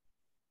Four.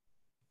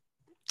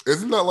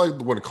 Isn't that like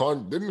when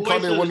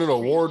Kanye win an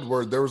award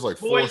where there was like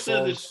 4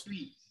 songs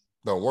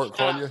that weren't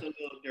Kanye?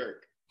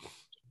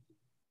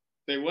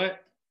 Say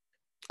what?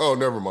 Oh,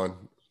 never mind.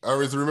 I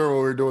always remember when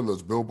we were doing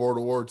those Billboard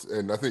Awards,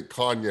 and I think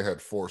Kanye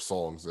had 4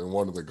 songs and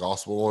one of the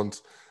gospel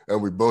ones,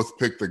 and we both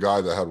picked the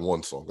guy that had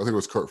 1 song. I think it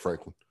was Kurt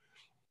Franklin.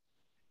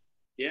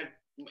 Yeah,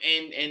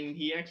 and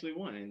he actually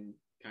won, and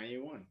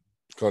Kanye won.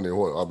 Kanye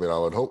won. I mean, I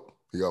would hope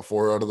he got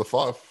 4 out of the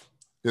 5.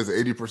 He has an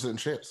 80%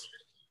 chance.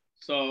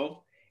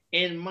 So,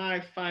 in my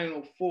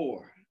final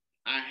 4,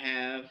 I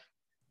have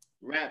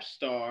Rap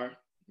Star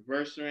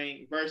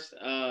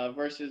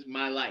versus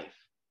My Life.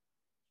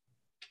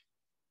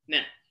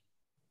 Now,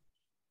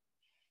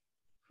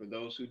 for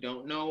those who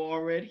don't know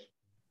already,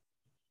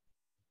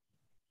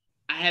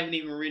 I haven't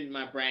even written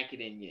my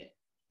bracket in yet.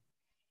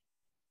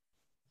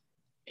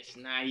 It's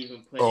not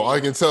even put. Oh, I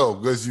can tell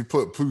because you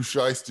put Pooh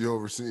Shiesty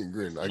over Seeing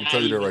Green. I can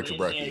tell you didn't write your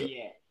bracket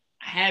yet.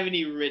 I haven't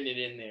even written it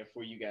in there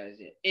for you guys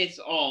yet. It's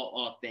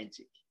all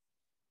authentic.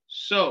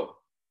 So,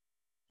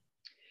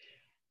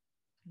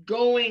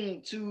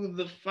 going to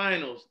the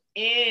finals,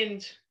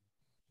 and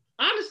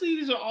honestly,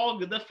 these are all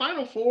good. The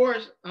final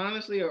 4s,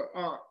 honestly,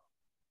 are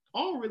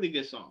all really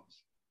good songs.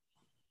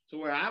 To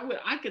where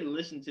I could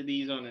listen to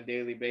these on a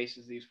daily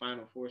basis, these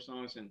final 4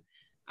 songs, and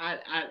I'd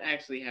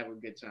actually have a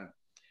good time.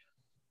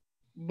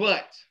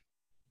 But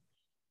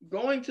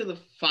going to the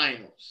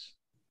finals,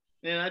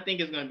 and I think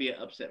it's going to be an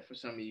upset for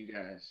some of you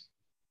guys.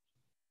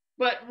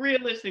 But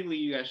realistically,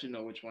 you guys should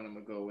know which one I'm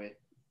going to go with.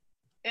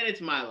 And it's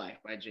My Life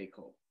by J.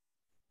 Cole.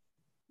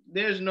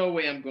 There's no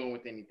way I'm going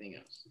with anything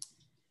else.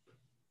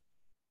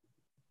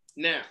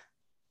 Now,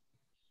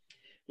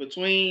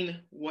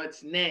 between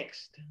What's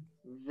Next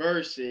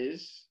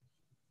versus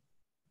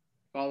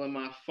Calling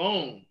My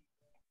Phone,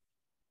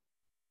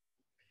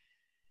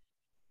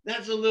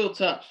 that's a little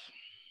tough.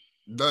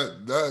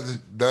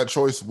 That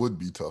choice would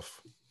be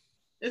tough.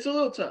 It's a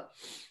little tough.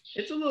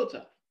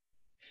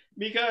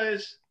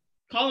 Because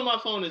Calling My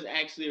Phone is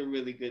actually a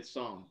really good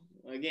song.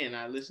 Again,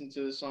 I listened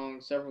to the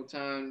song several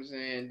times,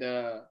 and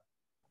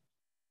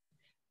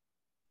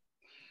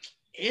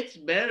it's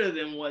better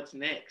than What's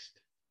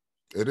Next.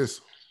 It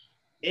is.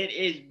 It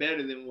is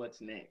better than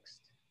What's Next.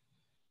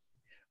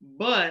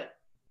 But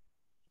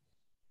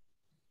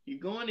you're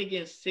going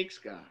against Six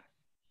God.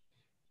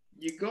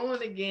 You're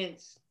going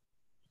against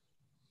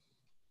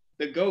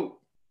the GOAT.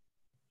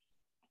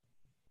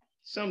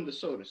 So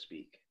to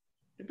speak,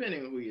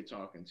 depending on who you're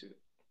talking to.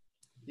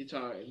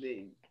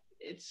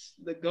 It's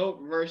the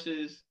GOAT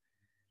versus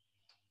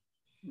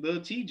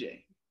Lil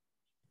TJ.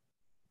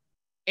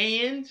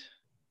 And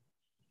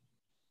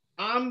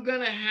I'm going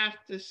to have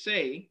to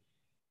say,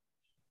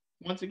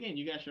 once again,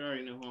 you guys should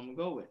already know who I'm going to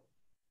go with.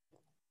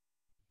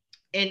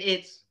 And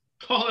it's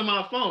Calling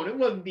My Phone. It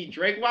wouldn't be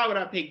Drake. Why would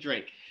I pick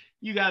Drake?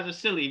 You guys are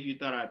silly if you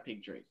thought I'd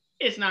pick Drake.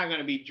 It's not going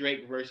to be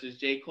Drake versus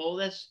J. Cole.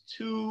 That's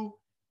too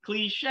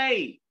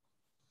cliche.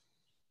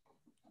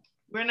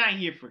 We're not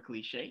here for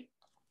cliche.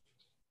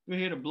 We're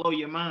here to blow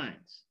your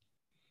minds.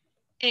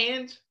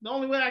 And the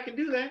only way I can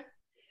do that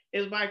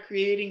is by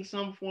creating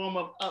some form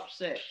of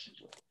upset.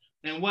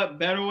 And what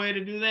better way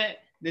to do that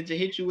than to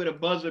hit you with a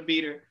buzzer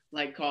beater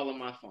like Calling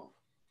My Phone?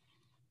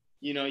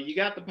 You know, you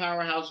got the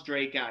powerhouse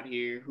Drake out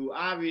here who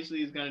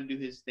obviously is going to do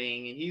his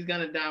thing and he's going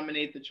to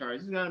dominate the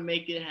charts. He's going to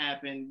make it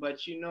happen.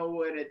 But you know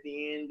what? At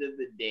the end of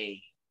the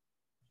day,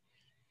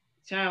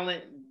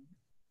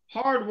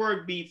 hard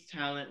work beats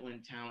talent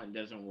when talent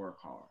doesn't work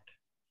hard.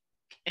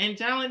 And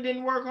talent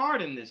didn't work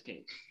hard in this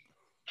case.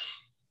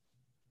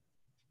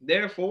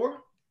 Therefore,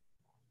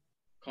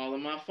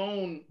 Calling My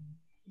Phone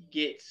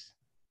gets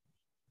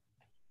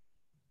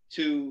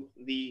to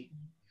the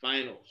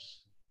finals.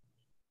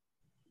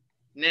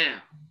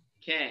 Now,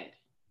 Cad.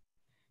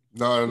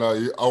 No.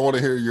 I want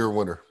to hear your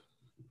winner.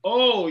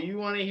 Oh, you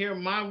want to hear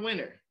my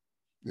winner?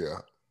 Yeah.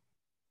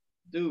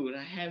 Dude,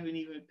 I haven't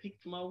even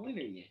picked my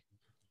winner yet.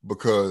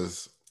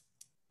 Because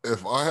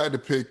if I had to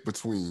pick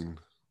between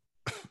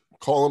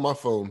Calling My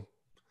Phone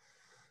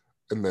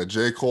and that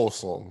J. Cole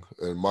song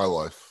in My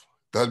Life,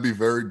 that'd be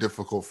very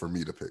difficult for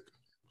me to pick.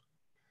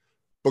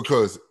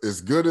 Because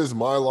as good as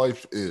My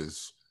Life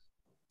is,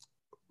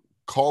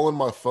 Calling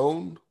My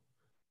Phone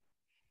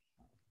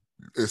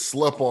is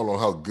slept on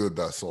how good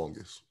that song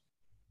is.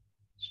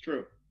 It's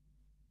true.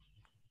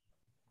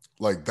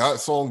 Like, that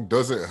song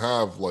doesn't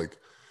have, like,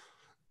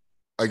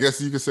 I guess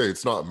you could say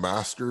it's not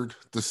mastered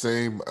the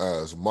same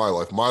as My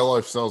Life. My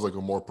Life sounds like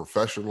a more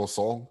professional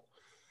song,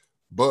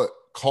 but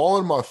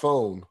Calling My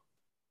Phone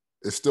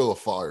is still a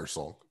fire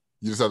song.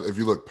 You just have, if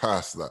you look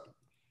past that.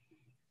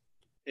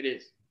 It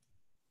is.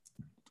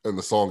 And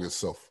the song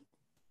itself.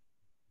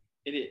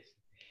 It is.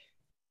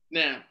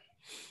 Now,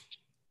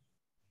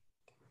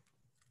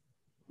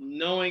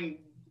 knowing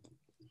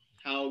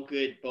how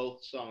good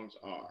both songs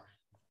are,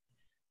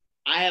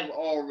 I have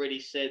already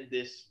said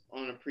this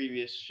on a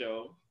previous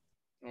show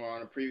or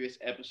on a previous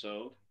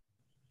episode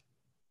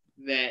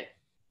that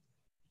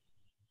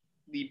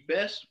the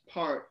best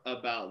part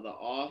about the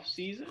off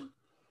season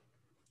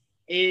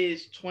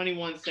is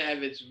 21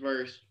 Savage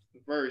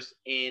verse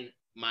in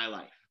My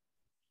Life.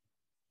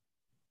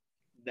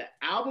 The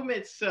album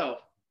itself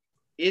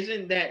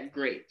isn't that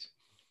great.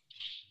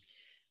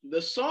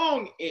 The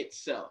song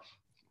itself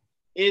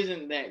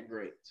isn't that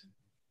great.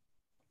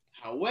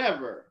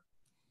 However,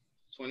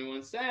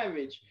 21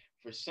 Savage,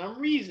 for some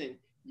reason,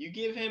 you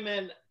give him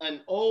an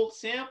old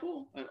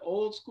sample, an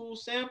old school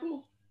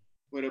sample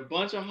with a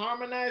bunch of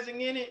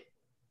harmonizing in it,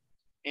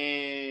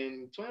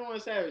 and 21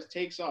 Savage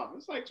takes off.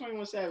 It's like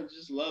 21 Savage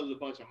just loves a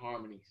bunch of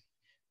harmonies.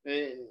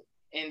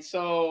 And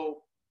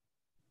so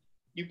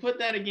you put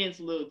that against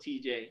Lil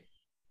TJ,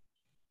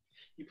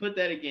 you put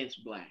that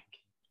against Black.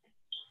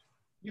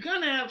 You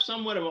kind of have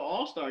somewhat of an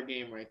all-star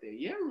game right there.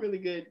 You got a really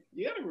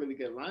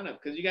good lineup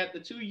because you got the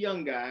two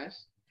young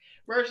guys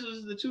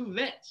versus the two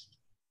vets.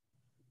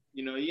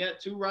 You know, you got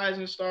two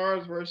rising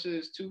stars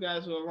versus two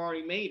guys who have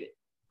already made it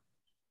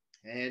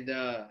and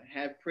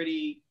have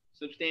pretty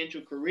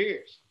substantial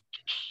careers.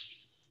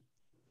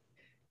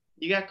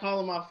 You got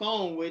Calling My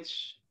Phone,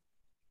 which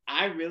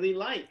I really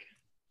like.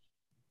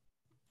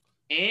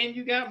 And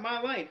you got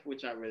My Life,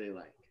 which I really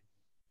like.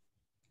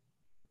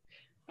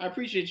 I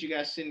appreciate you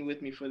guys sitting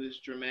with me for this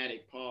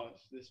dramatic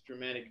pause, this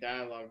dramatic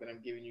dialogue that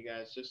I'm giving you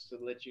guys just to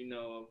let you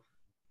know of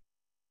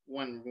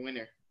one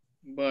winner.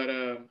 But,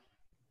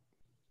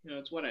 you know,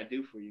 it's what I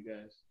do for you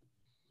guys.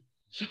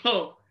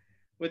 So,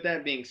 with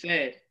that being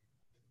said,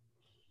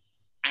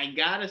 I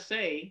gotta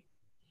say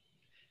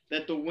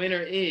that the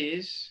winner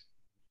is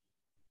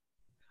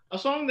a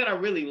song that I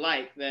really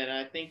like that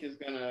I think is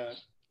gonna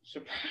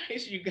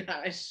surprise you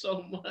guys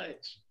so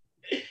much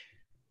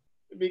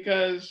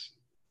because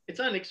it's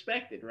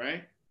unexpected,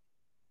 right?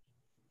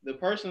 The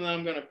person that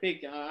I'm gonna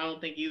pick, I don't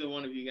think either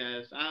one of you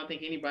guys, I don't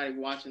think anybody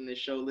watching this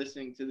show,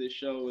 listening to this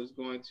show, is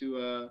going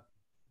to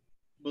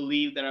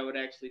believe that I would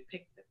actually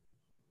pick them.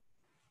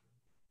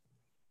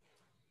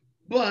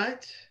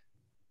 But,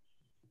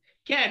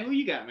 Kat, who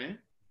you got, man?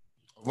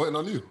 I'm waiting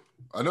on you.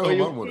 I know who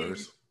my winner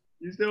is.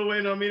 You still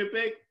waiting on me to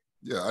pick?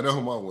 Yeah, I know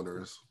who my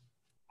winner is.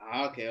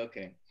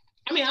 Okay.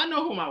 I mean, I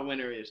know who my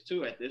winner is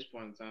too at this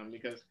point in time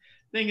because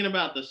thinking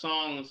about the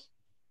songs,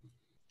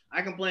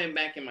 I can play them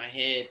back in my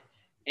head,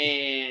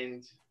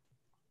 and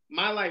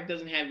My Life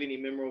doesn't have any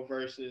memorable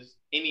verses.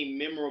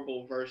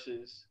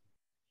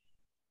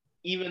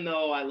 Even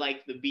though I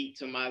like the beat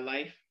to My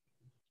Life,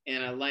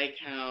 and I like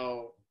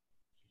how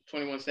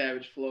 21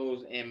 Savage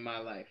flows in My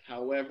Life.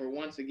 However,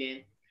 once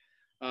again,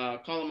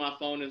 Calling My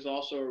Phone is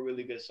also a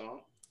really good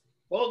song.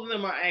 Both of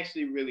them are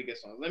actually really good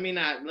songs. Let me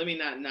not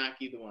knock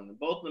either one.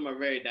 Both of them are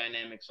very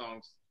dynamic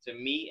songs to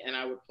me, and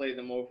I would play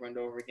them over and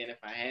over again if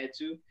I had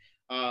to,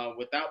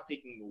 without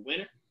picking the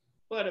winner.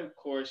 But of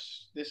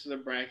course, this is a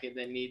bracket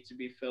that needs to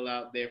be filled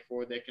out.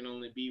 Therefore, there can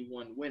only be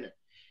one winner.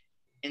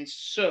 And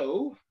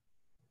so,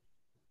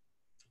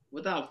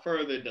 without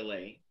further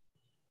delay,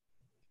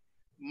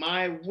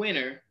 my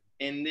winner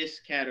in this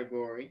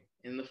category,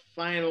 in the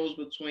finals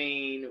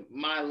between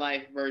My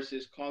Life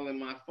versus Calling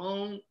My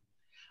Phone,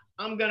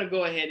 I'm going to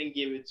go ahead and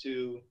give it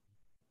to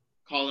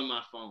Calling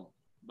My Phone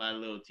by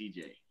Lil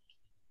TJ.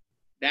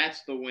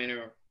 That's the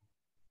winner.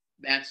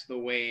 That's the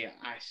way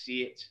I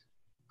see it.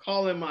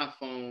 Calling My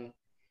Phone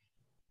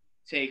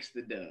takes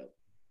the dub.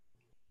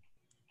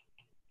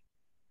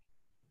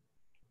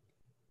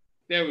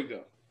 There we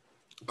go.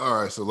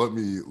 All right, so let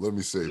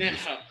me save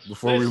this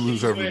before we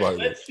lose everybody.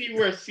 Let's see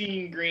where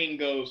Seeing Green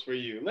goes for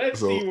you. Let's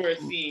see where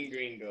Seeing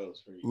Green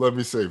goes for you. Let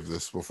me save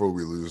this before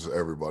we lose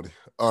everybody.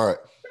 All right.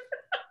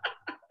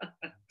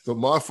 So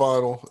my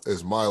final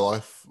is My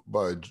Life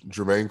by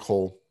Jermaine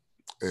Cole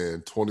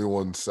and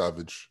 21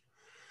 Savage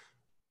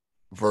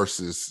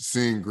versus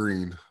Seeing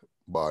Green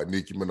by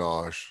Nicki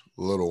Minaj,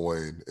 Lil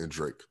Wayne, and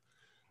Drake.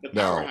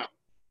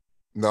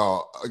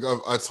 Now,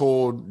 I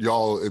told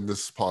y'all in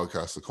this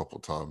podcast a couple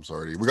times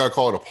already. We got to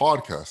call it a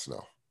podcast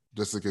now,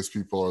 just in case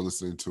people are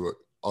listening to it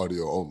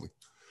audio only.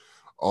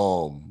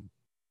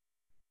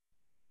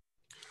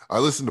 I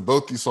listened to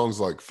both these songs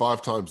like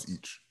 5 times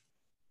each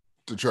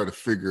to try to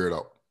figure it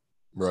out,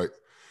 right?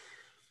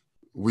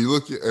 We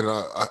look at, and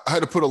I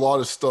had to put a lot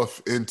of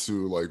stuff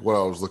into like what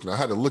I was looking at. I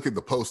had to look at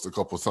the post a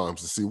couple of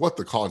times to see what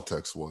the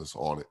context was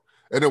on it.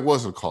 And it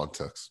wasn't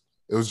context.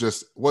 It was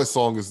just, what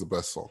song is the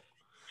best song?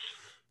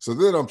 So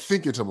then I'm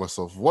thinking to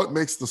myself, what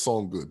makes the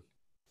song good?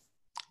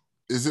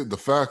 Is it the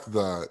fact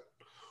that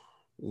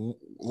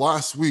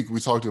last week we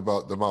talked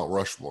about the Mount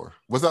Rushmore?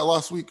 Was that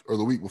last week or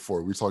the week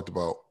before? We talked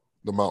about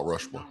the Mount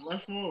Rushmore. Mount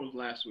Rushmore was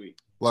last week.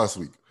 Last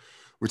week.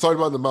 We talked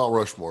about the Mount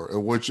Rushmore,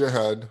 in which it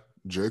had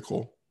J.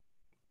 Cole,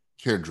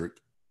 Kendrick,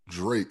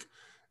 Drake,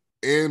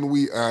 and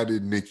we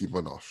added Nicki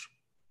Minaj.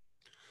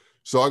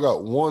 So I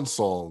got one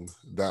song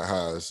that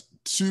has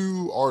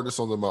 2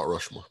 artists on the Mount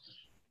Rushmore.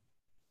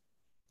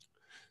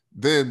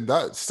 Then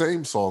that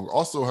same song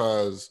also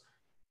has,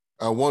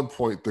 at one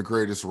point, the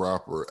greatest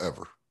rapper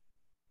ever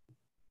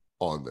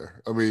on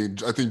there. I mean,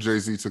 I think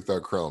Jay-Z took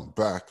that crown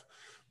back,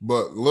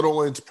 but Lil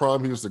Wayne's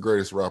prime, he was the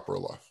greatest rapper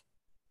alive.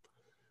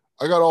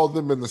 I got all of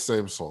them in the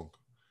same song.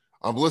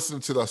 I'm listening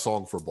to that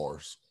song for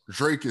bars.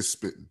 Drake is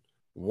spitting.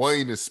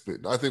 Wayne is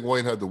spitting. I think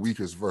Wayne had the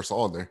weakest verse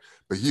on there,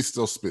 but he's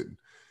still spitting.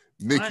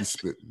 Nicki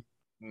spitting.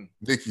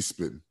 Nicki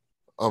spitting.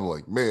 I'm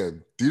like,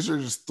 man, these are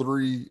just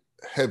 3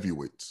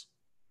 heavyweights.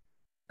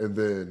 And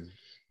then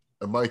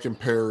am I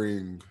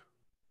comparing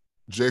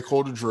J.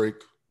 Cole to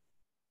Drake,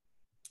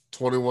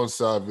 21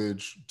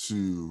 Savage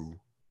to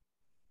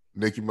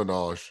Nicki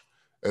Minaj,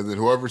 and then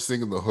whoever's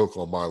singing the hook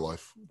on My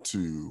Life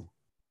to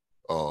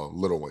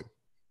Lil Wayne.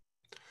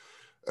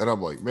 And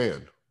I'm like,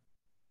 man,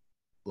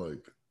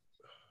 like,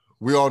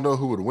 we all know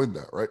who would win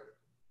that, right?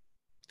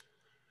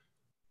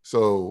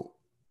 So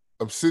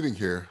I'm sitting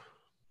here.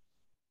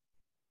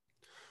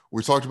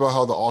 We talked about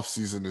how the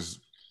offseason is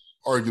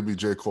arguably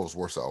J. Cole's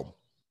worst album.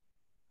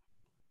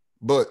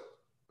 But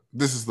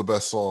this is the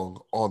best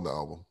song on the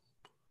album.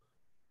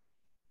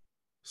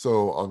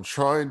 So I'm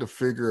trying to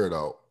figure it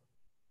out.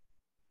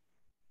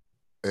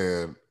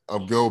 And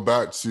I'm go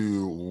back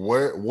to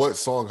what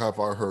song have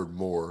I heard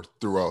more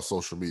throughout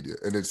social media?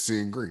 And it's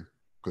Seeing Green,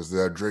 because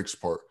that Drake's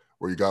part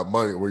where you got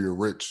money, where you're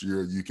rich,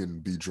 you can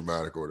be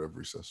dramatic or whatever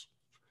he says.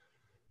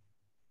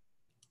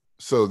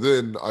 So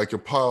then I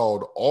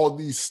compiled all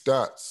these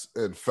stats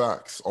and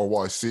facts on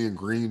why Seeing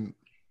Green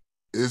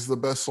is the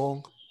best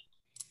song.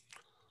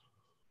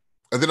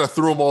 And then I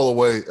threw them all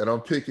away, and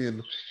I'm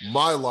picking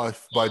My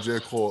Life by J.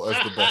 Cole as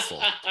the best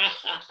song.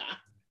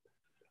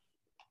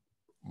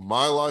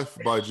 My Life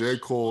by J.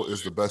 Cole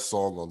is the best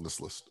song on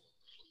this list.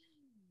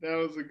 That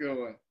was a good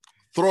one.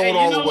 Throw it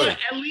all away. What?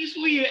 At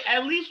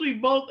least we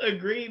both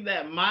agreed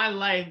that My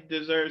Life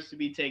deserves to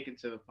be taken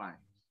to the finals.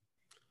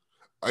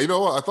 You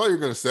know what? I thought you were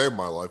going to say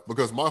My Life,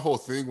 because my whole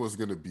thing was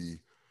going to be,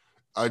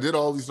 I did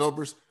all these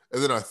numbers,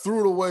 and then I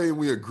threw it away, and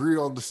we agreed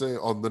on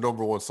the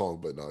number one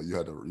song. But no, you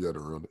had to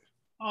ruin it.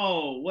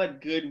 Oh,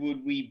 what good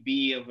would we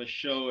be of a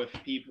show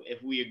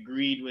if we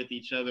agreed with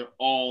each other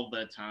all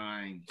the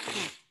time?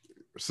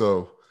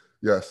 So,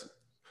 yes,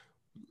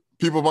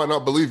 people might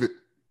not believe it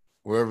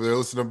whenever they're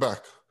listening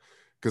back,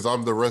 because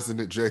I'm the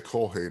resident J.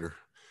 Cole hater.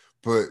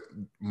 But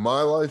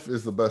My Life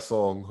is the best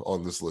song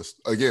on this list.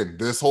 Again,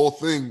 this whole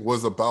thing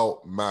was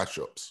about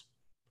matchups.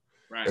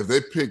 Right. If they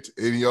picked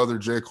any other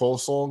J. Cole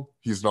song,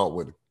 he's not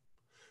winning.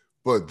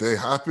 But they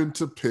happened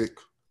to pick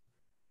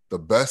the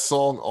best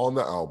song on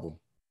the album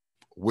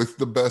with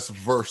the best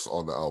verse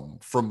on the album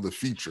from the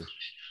feature.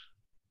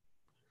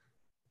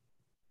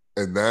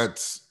 And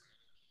that's,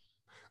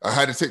 I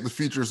had to take the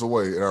features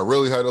away, and I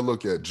really had to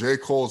look at J.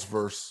 Cole's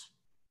verse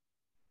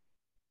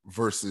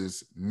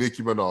versus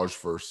Nicki Minaj's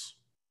verse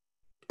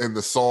and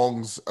the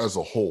songs as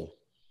a whole.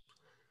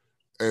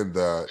 And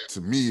that, to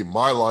me,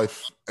 My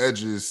Life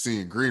edges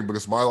Seeing Green,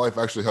 because My Life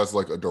actually has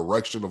like a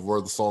direction of where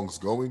the song's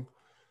going.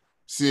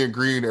 Seeing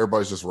Green,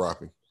 everybody's just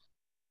rapping.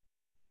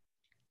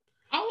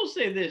 I will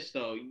say this,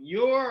 though.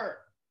 You're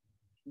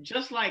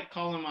just like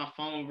Calling My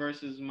Phone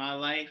versus My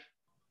Life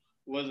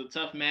was a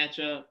tough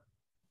matchup.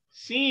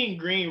 Seeing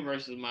Green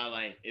versus My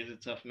Life is a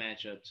tough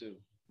matchup, too.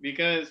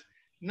 Because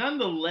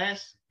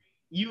nonetheless,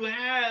 you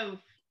have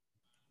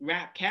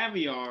Rap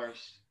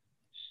Caviar's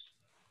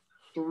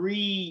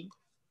 3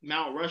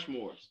 Mount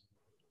Rushmores.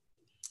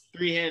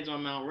 3 heads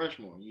on Mount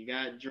Rushmore. You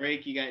got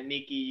Drake, you got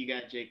Nicki, you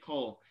got J.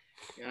 Cole.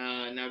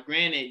 Now,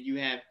 granted, you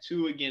have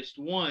 2 against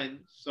 1,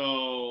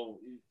 so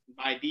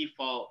by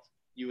default,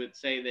 you would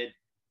say that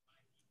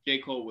J.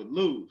 Cole would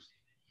lose.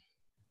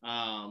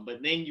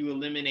 But then you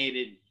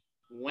eliminated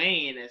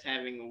Wayne as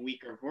having a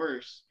weaker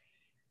verse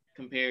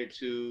compared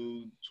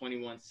to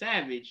 21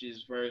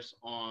 Savage's verse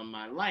on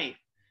My Life.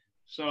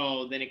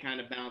 So then it kind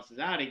of bounces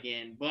out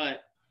again.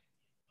 But,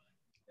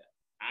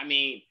 I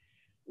mean,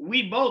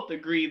 we both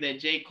agree that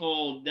J.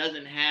 Cole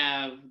doesn't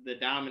have the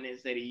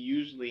dominance that he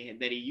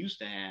used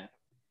to have.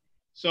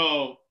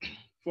 So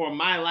for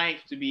My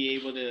Life to be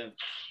able to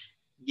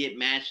get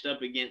matched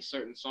up against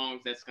certain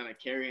songs that's going to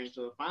carry him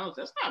to the finals,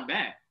 that's not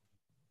bad.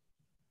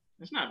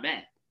 That's not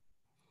bad.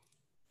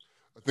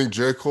 I think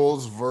J.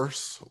 Cole's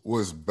verse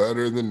was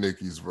better than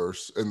Nicki's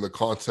verse in the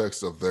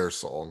context of their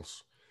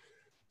songs.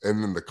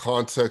 And in the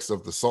context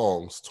of the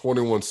songs,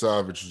 21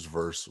 Savage's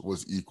verse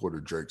was equal to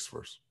Drake's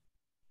verse.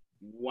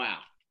 Wow.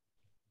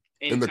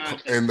 In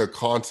the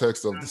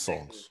context of the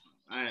songs.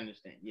 I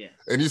understand, yes.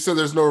 And you said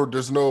there's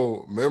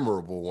no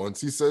memorable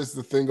ones. He says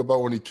the thing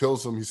about when he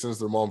kills them, he sends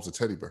their moms a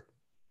teddy bear.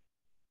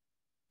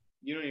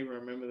 You don't even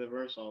remember the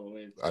verse all the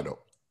way. I don't.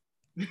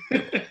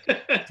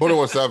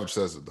 21 Savage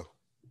says it, though.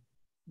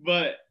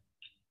 But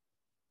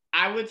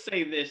I would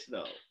say this,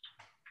 though,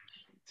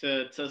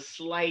 to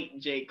slight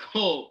J.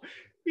 Cole,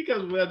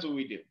 because that's what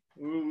we do.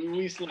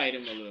 We slight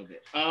him a little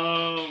bit.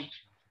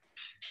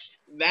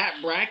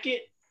 That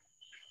bracket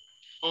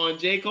on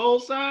J.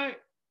 Cole's side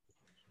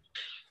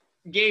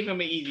gave him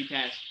an easy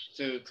pass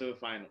to the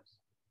finals.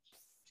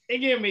 It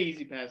gave him an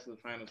easy pass to the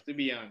finals, to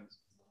be honest.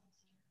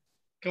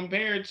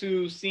 Compared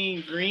to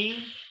Seeing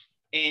Green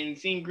and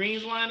Seeing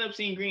Green's lineup,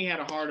 Seeing Green had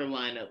a harder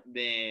lineup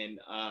than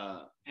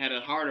had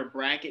a harder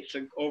bracket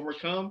to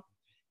overcome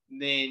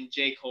than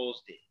J.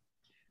 Cole's did.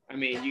 I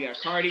mean, you got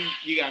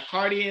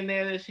Cardi in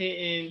there that's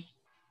hitting.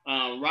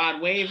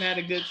 Rod Wave had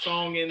a good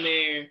song in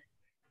there.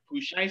 Pooh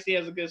Shiesty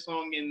has a good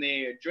song in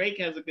there. Drake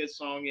has a good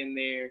song in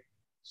there.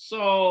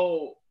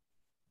 So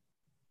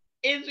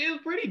it was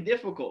pretty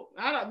difficult.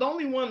 The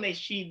only one that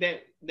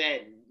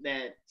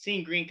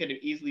Seeing Green could have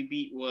easily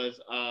beat was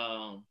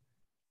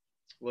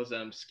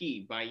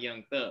Ski by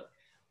Young Thug.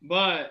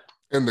 But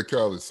And the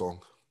Khaled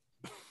song.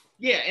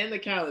 yeah, and the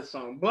Khaled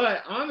song.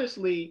 But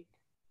honestly,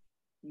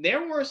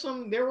 there were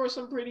some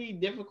pretty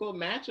difficult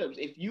matchups.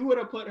 If you would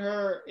have put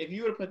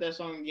that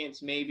song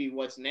against maybe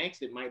What's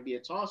Next, it might be a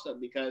toss up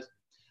because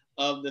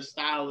of the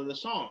style of the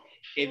song.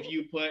 If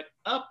you put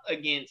Up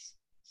against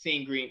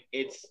Seeing Green,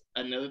 it's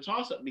another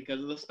toss up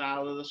because of the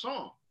style of the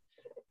song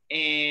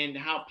and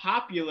how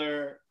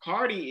popular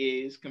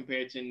Cardi is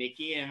compared to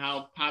Nicki, and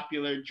how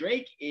popular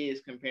Drake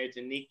is compared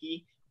to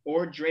Nicki,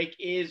 or Drake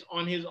is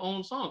on his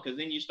own song. Because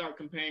then you start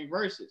comparing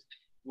verses.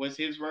 Was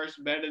his verse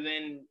better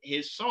than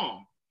his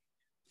song?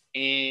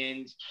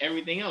 And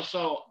everything else.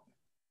 So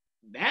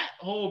that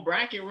whole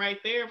bracket right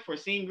there for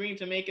Seeing Green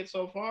to make it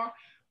so far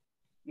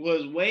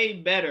was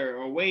way better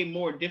or way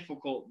more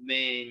difficult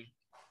than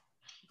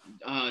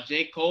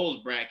J.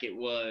 Cole's bracket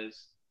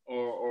was,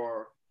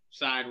 or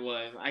side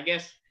was. I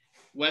guess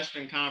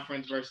Western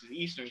Conference versus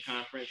Eastern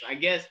Conference. I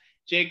guess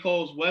J.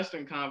 Cole's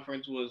Western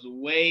Conference was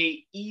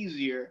way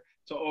easier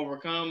to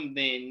overcome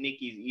than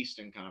Nicki's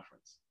Eastern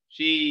Conference.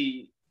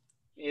 It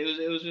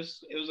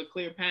was a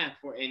clear path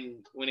for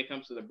in when it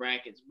comes to the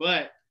brackets,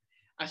 but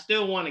I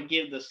still want to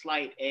give the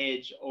slight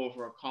edge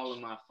over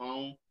Calling My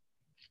Phone.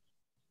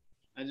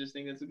 I just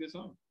think it's a good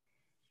song.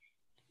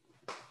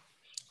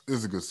 It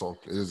is a good song.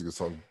 It is a good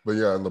song. But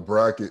yeah, in the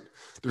bracket,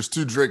 there's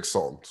 2 Drake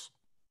songs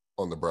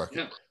on the bracket.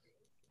 Yeah.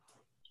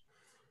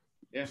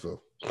 Yeah.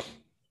 So,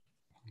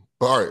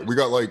 all right, we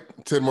got like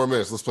 10 more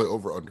minutes. Let's play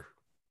over under.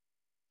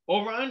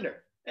 Over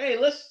under.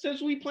 Hey,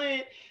 since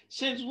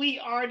we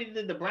already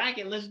did the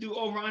bracket, let's do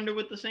over under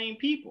with the same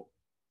people.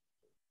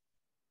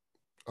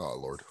 Oh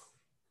Lord.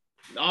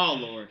 Oh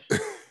Lord.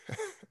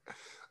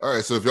 All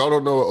right, so if y'all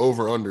don't know what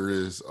over under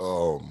is,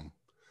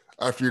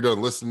 after you're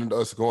done listening to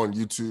us, go on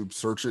YouTube,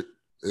 search it.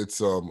 It's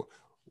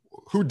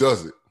who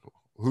does it?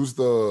 Who's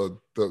the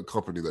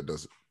company that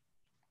does it?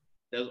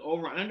 Does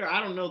over under? I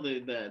don't know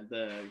the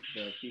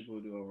people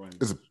who do over under.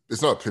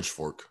 It's not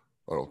Pitchfork,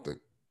 I don't think.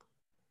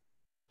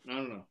 I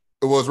don't know.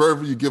 It was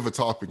wherever you give a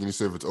topic and you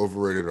say if it's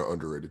overrated or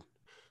underrated.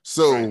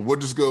 So right. We'll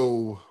just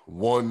go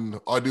one.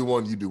 I do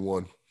one, you do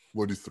one.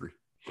 We'll do 3.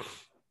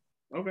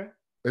 Okay.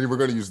 And we're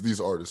gonna use these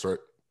artists, right?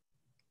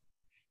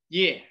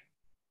 Yeah.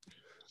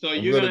 So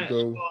you're gonna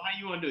go. So how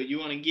you want to do it? You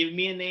want to give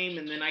me a name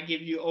and then I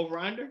give you over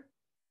under?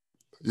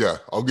 Yeah,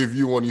 I'll give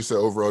you one. You say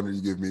over under.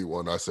 You give me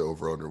one. I say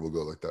over under. We'll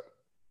go like that.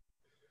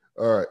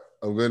 All right.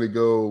 I'm gonna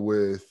go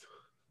with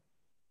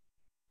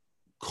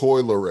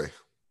Coi Leray.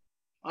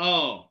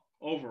 Oh,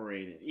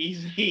 overrated.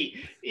 Easy,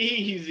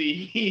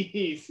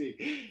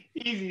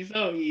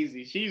 so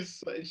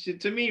easy.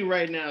 To me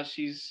right now.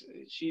 She's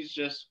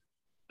just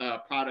a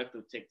product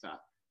of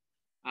TikTok.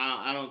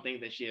 I don't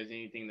think that she has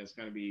anything that's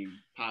going to be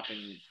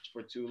popping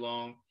for too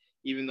long.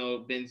 Even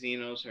though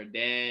Benzino's her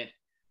dad,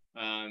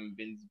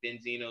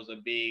 Benzino's a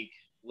big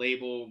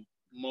label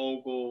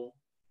mogul,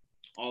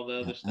 all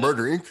the other stuff.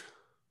 Murder Inc.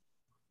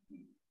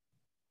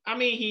 I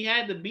mean, he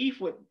had the beef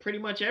with pretty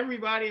much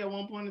everybody at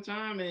one point in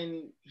time,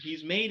 and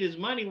he's made his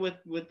money with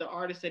the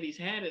artists that he's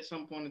had at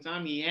some point in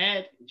time. He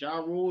had Ja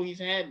Rule, he's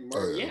had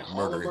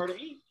all of Murder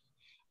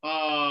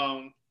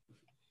Inc.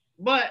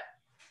 But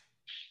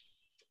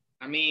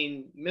I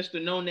mean, Mr.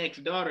 No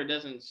Next Daughter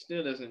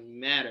still doesn't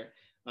matter.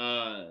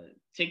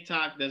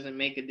 TikTok doesn't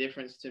make a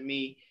difference to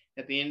me.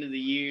 At the end of the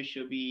year,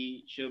 she'll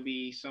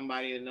be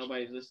somebody that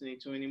nobody's listening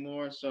to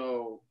anymore.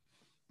 So,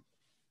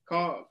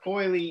 Coi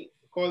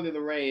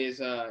Leray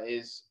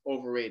is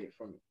overrated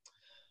for me.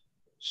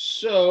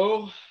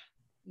 So,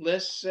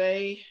 let's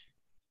say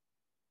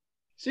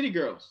City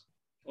Girls,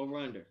 over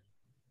under.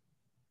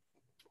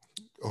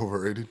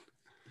 Overrated.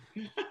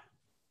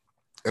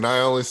 And I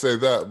only say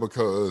that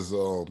because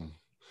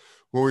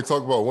when we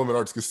talk about women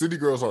artists, because City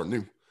Girls aren't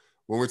new.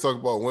 When we talk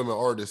about women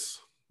artists,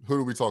 who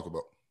do we talk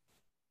about?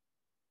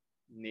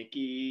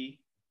 Nicki,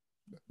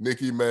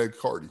 Meg,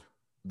 Cardi.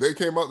 They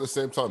came out the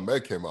same time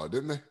Meg came out,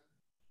 didn't they?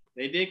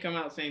 They did come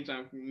out the same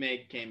time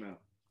Meg came out.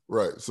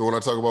 Right. So when I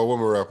talk about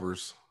women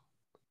rappers,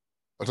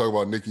 I talk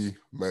about Nicki,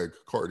 Meg,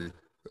 Cardi.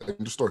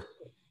 End of story.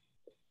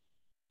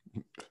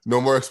 No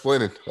more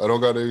explaining. I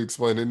don't got to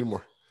explain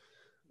anymore.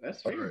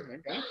 That's fair. Right. I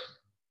got you.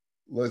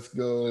 Let's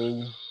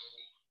go.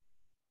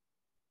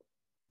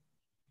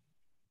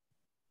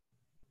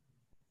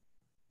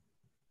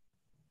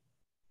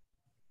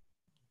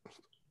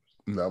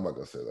 No, I'm not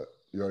gonna say that.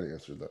 You already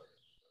answered that.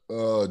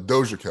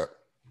 Doja Cat.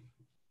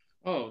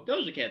 Oh,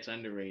 Doja Cat's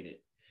underrated.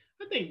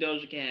 I think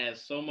Doja Cat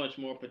has so much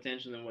more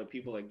potential than what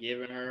people are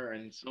giving her,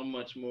 and so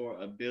much more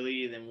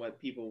ability than what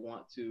people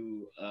want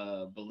to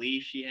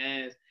believe she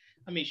has.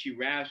 I mean, she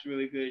raps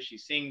really good. She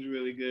sings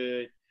really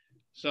good.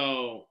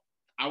 So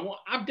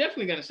I'm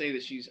definitely gonna say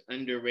that she's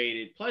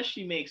underrated. Plus,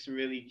 she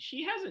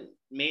hasn't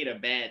made a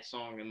bad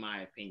song in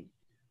my opinion.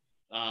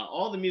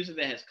 All the music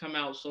that has come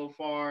out so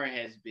far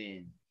has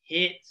been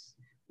hits,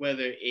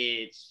 whether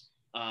it's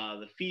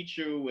the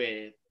feature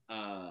with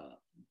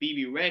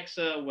BB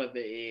Rexa, whether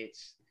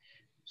it's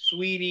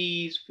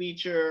Sweetie's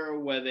feature,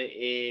 whether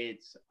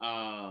it's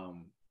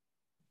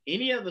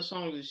any of the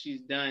songs that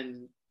she's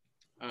done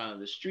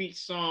the street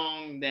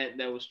song that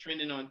was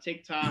trending on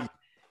TikTok.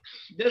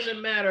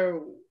 Doesn't matter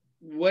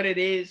what it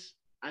is.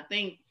 I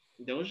think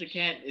Doja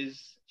Cat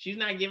is she's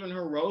not giving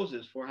her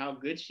roses for how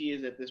good she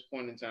is at this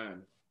point in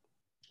time.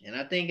 And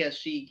I think as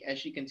she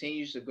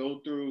continues to go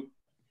through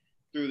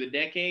the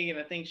decade, and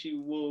I think she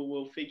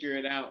will figure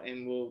it out,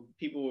 and will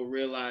people will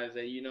realize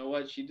that you know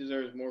what she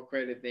deserves more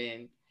credit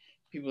than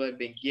people have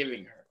been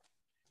giving her.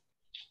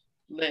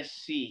 Let's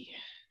see.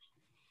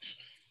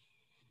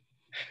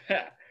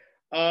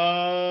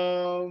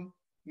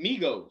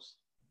 Migos.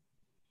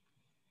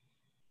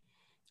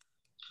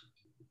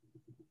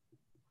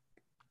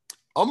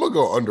 I'm gonna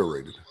go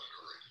underrated,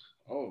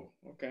 Oh,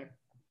 okay.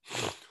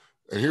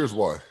 and here's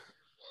why.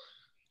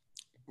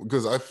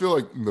 Because I feel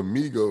like the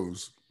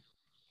Migos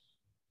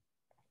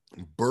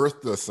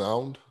birthed the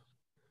sound,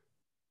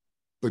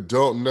 but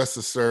don't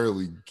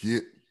necessarily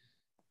get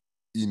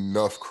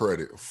enough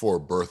credit for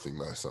birthing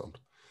that sound.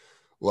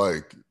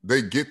 Like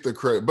they get the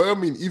credit, but I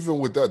mean, even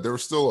with that, there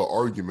was still an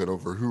argument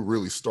over who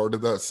really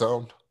started that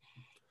sound.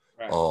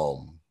 Right.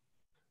 Um,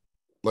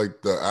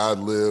 like the ad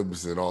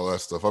libs and all that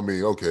stuff. I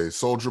mean, okay,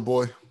 Soldier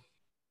Boy,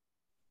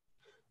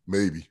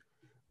 maybe,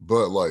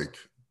 but like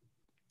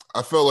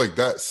I felt like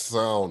that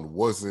sound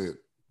wasn't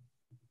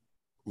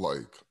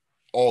like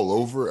all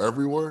over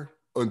everywhere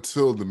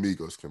until the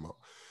Migos came out.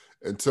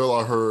 Until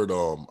I heard,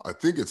 I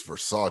think it's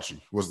Versace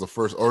was the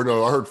first, or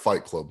no, I heard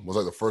Fight Club was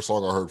like the first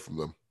song I heard from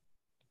them.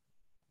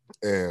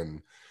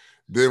 And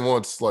then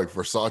once like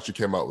Versace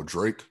came out with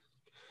Drake,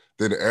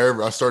 then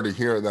I started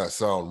hearing that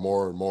sound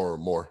more and more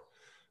and more.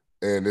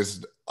 And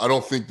I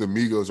don't think the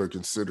Migos are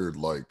considered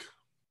like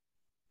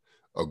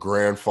a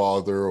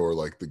grandfather or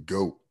like the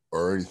GOAT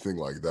or anything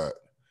like that.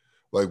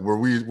 Like when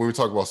we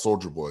talk about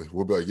Soldier Boy,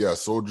 we'll be like, yeah,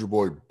 Soldier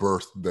Boy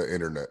birthed the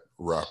internet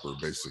rapper,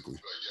 basically,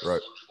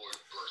 right?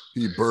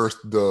 He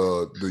birthed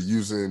the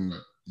using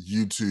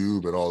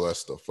YouTube and all that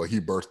stuff. Like he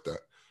birthed that.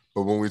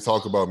 But when we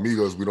talk about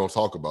Migos, we don't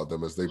talk about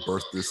them as they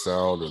birthed this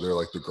sound or they're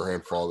like the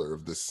grandfather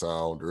of this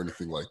sound or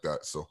anything like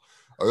that. So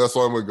that's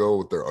why I'm gonna go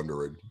with their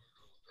underrated.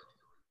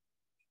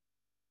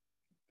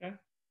 Okay.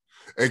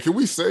 And can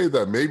we say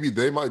that maybe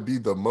they might be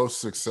the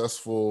most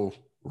successful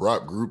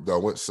rap group that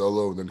went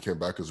solo and then came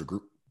back as a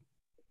group?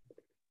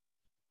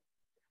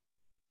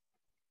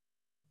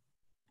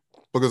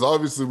 Because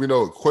obviously we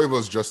know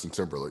Quavo's Justin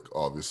Timberlake,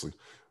 obviously,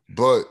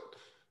 but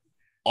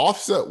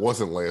Offset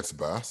wasn't Lance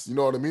Bass. You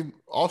know what I mean?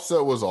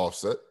 Offset was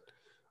Offset,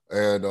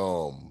 and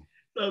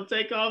So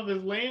Takeoff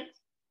is Lance.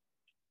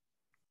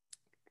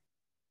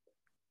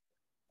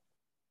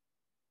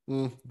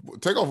 mm,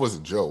 Takeoff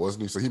wasn't Joe,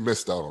 wasn't he? So he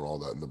missed out on all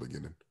that in the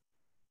beginning.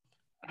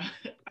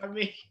 I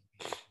mean,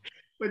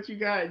 but you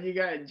got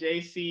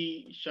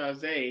JC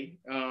Chazé,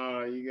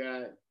 you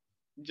got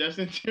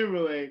Justin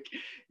Timberlake,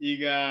 you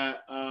got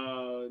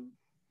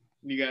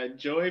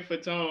Joey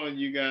Fatone,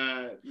 you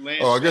got Oh,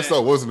 Lance I guess Bass.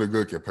 that wasn't a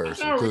good I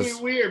comparison felt really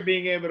weird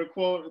being able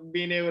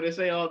to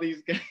say all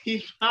these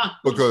guys.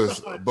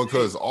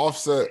 because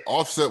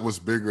Offset was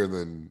bigger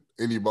than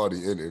anybody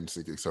in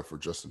NSYNC except for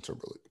Justin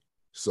Timberlake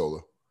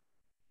solo.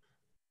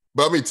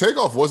 But I mean,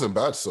 Takeoff wasn't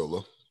bad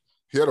solo.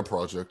 He had a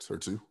project or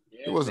two.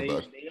 It Yeah, wasn't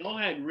bad. they all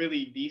had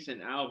really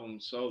decent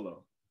albums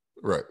solo.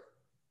 Right.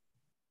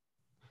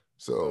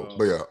 So, but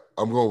So yeah,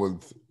 I'm going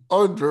with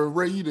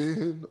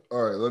underrated.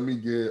 All right, let me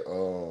get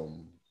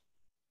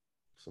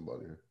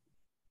somebody here.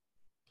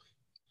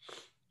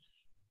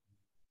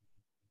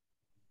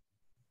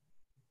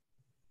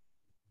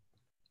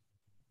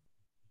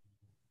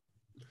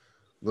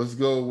 Let's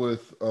go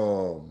with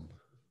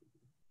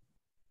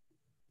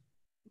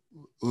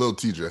Lil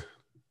TJ.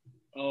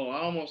 oh,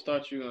 I almost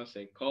thought you were gonna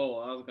say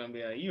Cole. I was gonna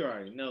be like, you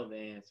already know the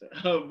answer.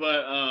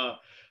 But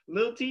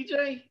Lil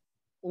TJ,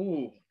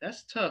 ooh,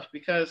 that's tough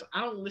because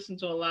I don't listen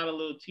to a lot of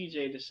Lil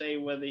TJ to say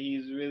whether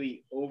he's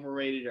really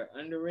overrated or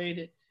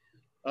underrated.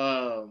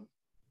 Um,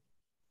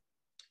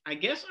 I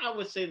guess I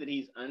would say that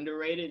he's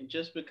underrated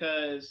just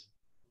because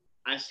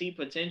I see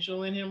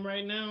potential in him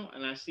right now,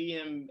 and I see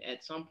him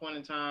at some point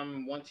in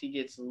time once he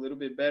gets a little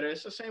bit better.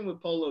 It's the same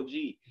with Polo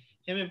G.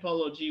 Him and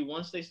Polo G,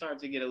 once they start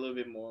to get a little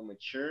bit more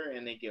mature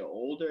and they get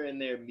older in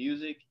their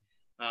music,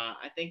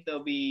 I think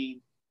there'll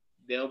be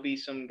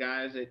some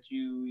guys that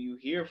you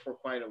hear for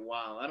quite a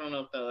while. I don't know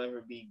if they'll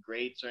ever be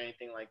greats or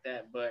anything like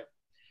that, but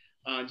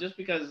just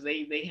because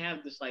they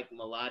have this like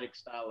melodic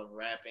style of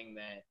rapping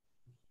that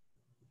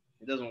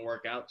it doesn't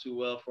work out too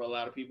well for a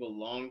lot of people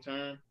long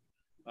term,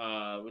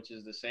 which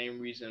is the same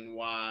reason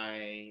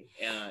why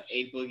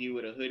A Boogie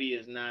with a Hoodie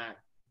is not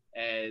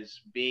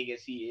as big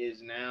as he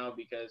is now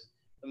because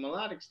the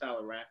melodic style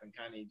of rapping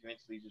kind of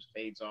eventually just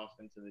fades off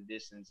into the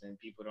distance and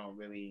people don't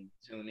really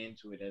tune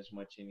into it as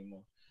much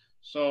anymore.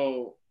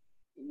 So,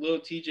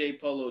 Lil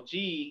TJ Polo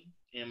G,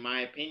 in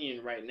my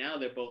opinion, right now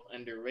they're both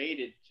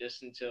underrated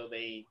just until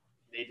they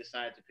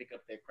decide to pick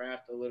up their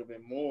craft a little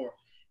bit more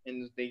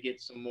and they get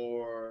some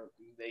more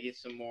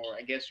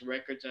I guess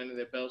records under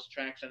their belts,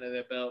 tracks under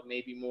their belt,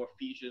 maybe more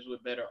features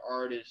with better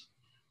artists.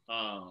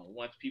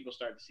 Once people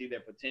start to see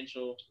their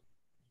potential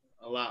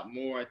a lot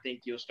more, I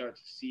think you'll start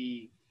to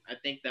see I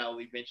think that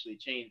will eventually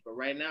change. But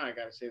right now, I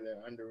gotta say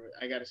they're under.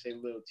 I gotta say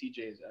Lil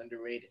TJ is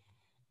underrated.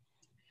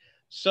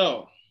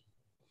 So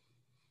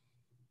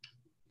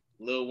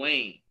Lil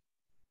Wayne,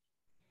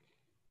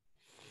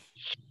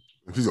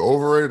 If he's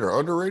overrated or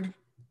underrated,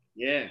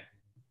 yeah,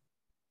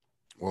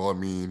 well, I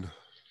mean,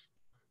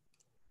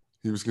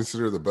 he was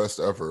considered the best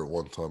ever at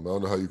one time. I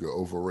don't know how you could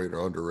overrate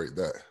or underrate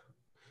that.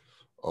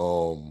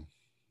 Um,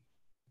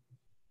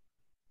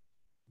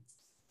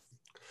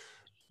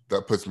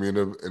 that puts me in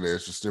an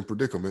interesting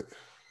predicament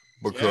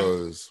yeah.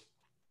 because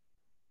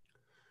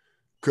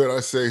could I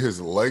say his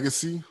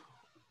legacy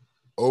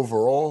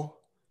overall?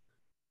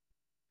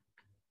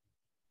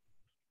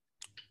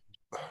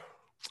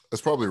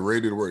 It's probably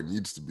rated where it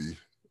needs to be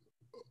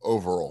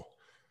overall.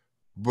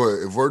 But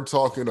if we're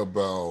talking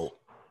about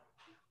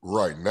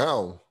right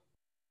now,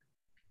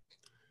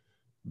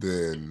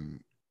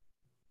 then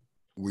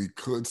we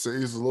could say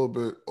he's a little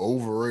bit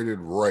overrated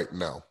right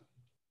now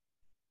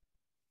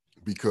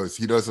because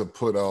he doesn't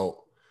put out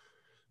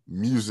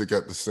music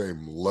at the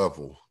same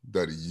level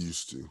that he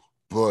used to,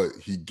 but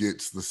he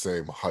gets the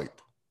same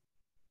hype.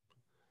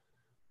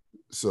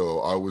 So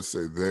I would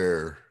say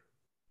there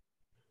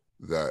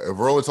that if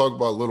we're only talking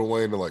about Lil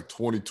Wayne in like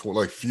 2020,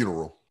 like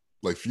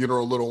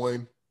funeral Lil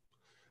Wayne,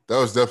 that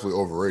was definitely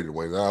overrated.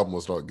 Wayne, that album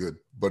was not good,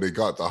 but it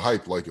got the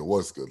hype like it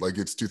was good. Like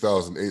it's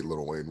 2008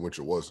 Lil Wayne, which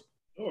it wasn't.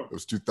 Sure. It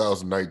was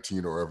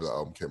 2019 or wherever the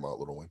album came out,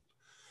 Lil Wayne.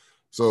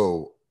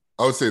 So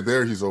I would say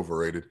there he's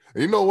overrated.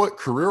 And you know what?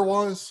 Career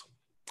wise,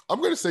 I'm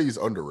going to say he's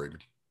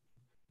underrated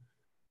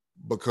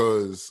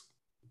because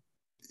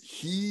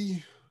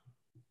he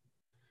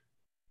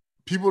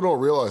people don't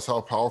realize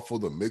how powerful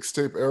the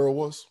mixtape era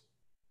was.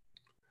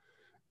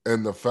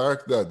 And the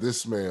fact that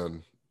this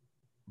man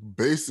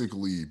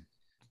basically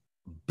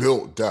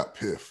built Dat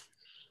Piff,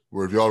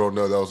 where if y'all don't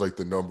know, that was like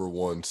the number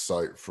one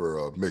site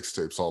for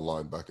mixtapes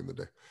online back in the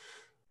day.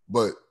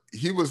 But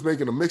he was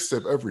making a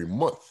mixtape every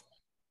month,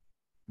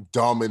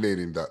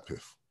 dominating Dat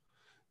Piff.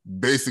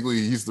 Basically,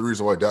 he's the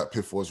reason why Dat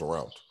Piff was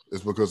around.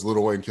 Is because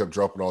Lil Wayne kept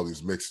dropping all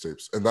these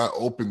mixtapes, and that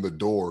opened the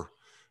door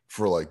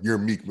for like your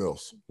Meek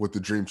Mills with the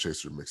Dream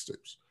Chaser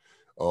mixtapes,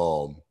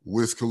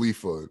 Wiz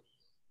Khalifa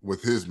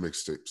with his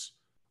mixtapes,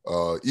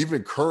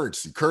 even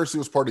Currency. Currency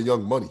was part of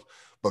Young Money,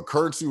 but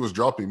Currency was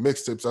dropping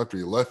mixtapes after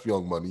he left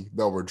Young Money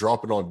that were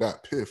dropping on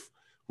Dat Piff,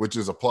 which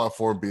is a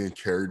platform being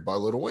carried by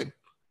Lil Wayne.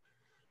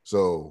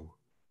 So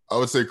I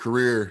would say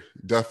career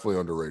definitely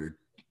underrated.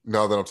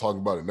 Now that I'm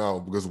talking about it now,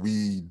 because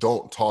we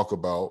don't talk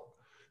about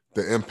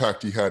the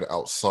impact he had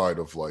outside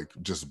of like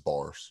just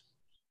bars.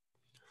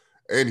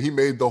 And he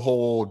made the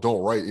whole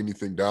don't write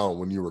anything down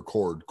when you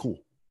record cool.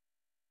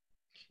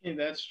 Yeah,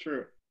 that's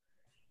true.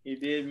 He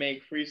did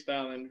make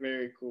freestyling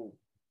very cool.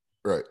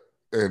 Right.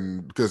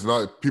 And because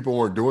not people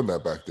weren't doing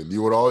that back then.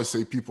 You would always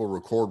say people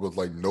record with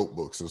like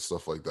notebooks and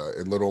stuff like that.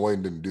 And Lil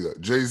Wayne didn't do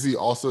that. Jay-Z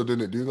also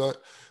didn't do that,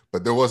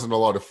 but there wasn't a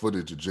lot of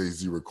footage of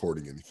Jay-Z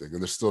recording anything.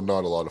 And there's still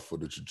not a lot of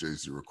footage of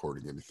Jay-Z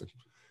recording anything.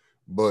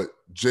 But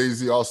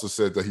Jay-Z also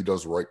said that he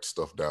does write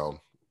stuff down,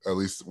 at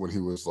least when he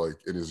was like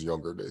in his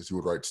younger days. He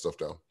would write stuff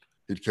down.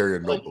 He'd carry a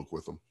notebook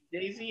with him.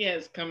 Jay-Z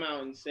has come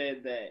out and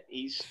said that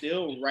he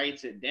still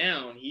writes it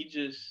down. He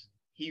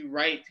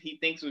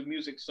thinks of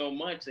music so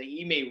much that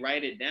he may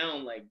write it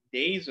down like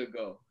days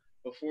ago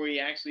before he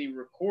actually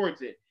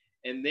records it.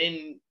 And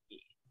then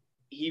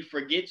he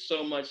forgets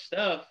so much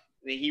stuff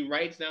that he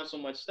writes down so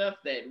much stuff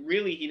that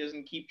really he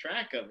doesn't keep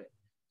track of it.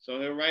 So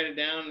he'll write it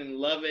down and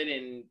love it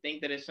and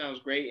think that it sounds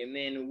great. And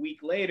then a week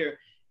later,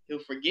 he'll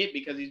forget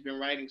because he's been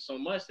writing so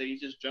much that he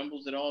just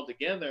jumbles it all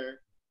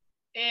together.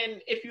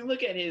 And if you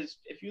look at his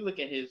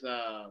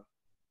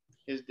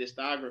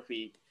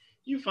discography,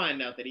 you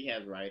find out that he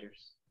has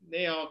writers.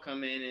 They all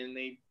come in and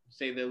they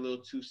say their little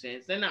 2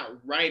 cents. They're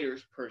not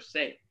writers per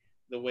se,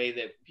 the way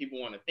that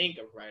people want to think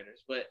of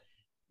writers, but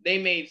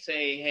they may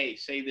say, "Hey,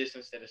 say this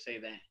instead of say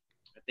that."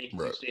 I think if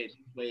you say it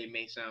this way, it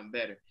may sound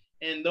better,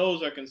 and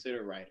those are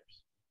considered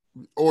writers.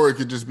 Or it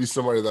could just be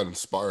somebody that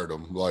inspired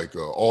him, like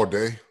All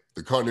Day,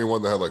 the Kanye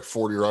one that had like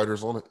 40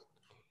 writers on it.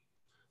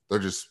 They're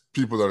just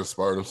people that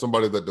inspired him.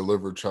 Somebody that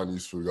delivered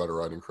Chinese food got a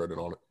writing credit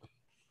on it.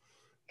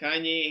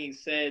 Kanye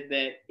said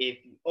that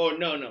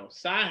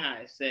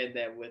Sci said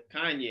that with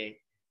Kanye,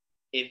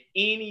 if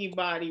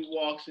anybody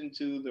walks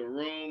into the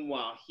room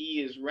while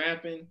he is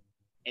rapping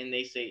and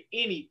they say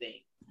anything,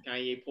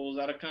 Kanye pulls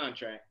out a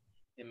contract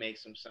and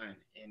makes them sign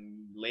it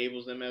and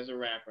labels them as a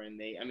rapper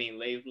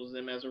labels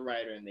them as a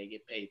writer and they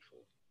get paid for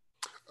it.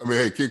 I mean,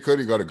 hey, Kid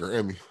Cudi got a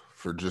Grammy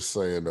for just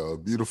saying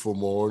beautiful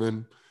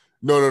morning.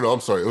 No, I'm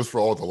sorry. It was for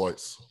All the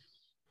Lights.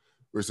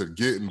 Where he said,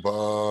 getting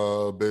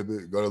by,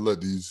 baby. Gotta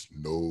let these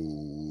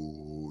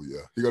know.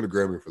 Yeah, he got a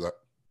Grammy for that.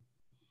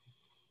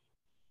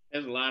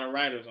 There's a lot of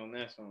writers on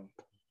that song.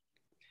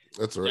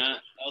 That's right.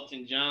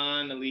 Elton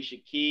John, Alicia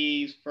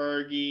Keys,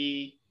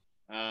 Fergie,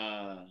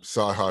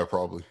 Sci-Hi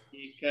probably.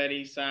 Kid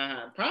Cudi,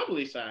 Sci-Hi,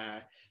 probably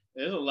Sci-Hi.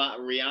 There's a lot.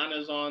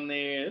 Rihanna's on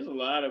there. There's a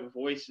lot of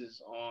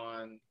voices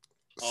on.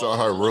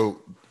 Sci-Hi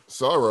wrote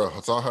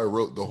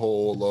the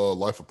whole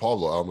Life of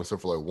Pablo album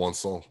except for like one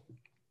song.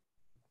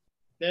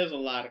 There's a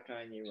lot of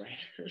Kanye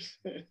writers.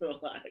 There's a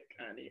lot of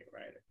Kanye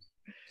writers.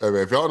 Hey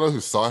man, if y'all know who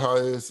Sci-Hi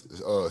is,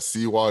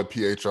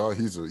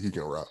 CYPHI, he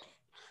can rap.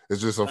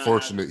 It's just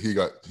unfortunate he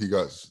got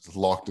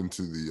locked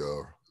into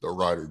the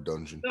writer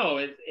dungeon. No,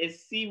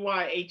 it's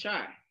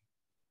CYHI.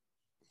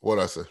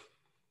 What'd I say?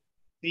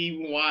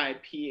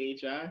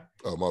 CYPHI.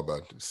 Oh, my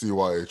bad.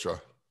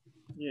 CYHI.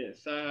 Yeah,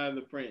 Sci-Hi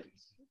the Prince.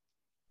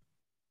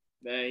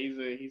 That he's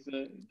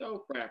a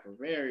dope rapper.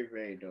 Very,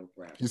 very dope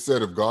rapper. He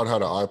said if God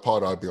had an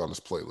iPod, I'd be on his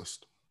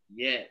playlist.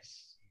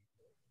 Yes.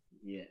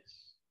 Yes.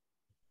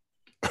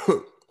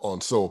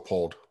 On So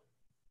Appalled.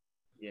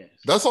 Yes.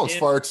 That song's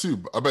fire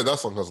too. I bet that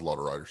song has a lot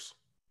of writers.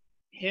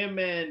 Him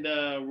and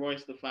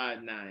Royce the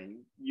 5'9",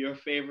 your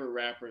favorite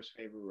rapper's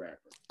favorite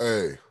rapper.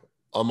 Hey,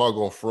 I'm not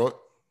going front.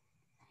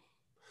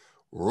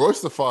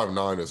 Royce the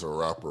 5'9" is a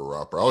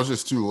rapper. I was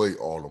just too late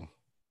on him.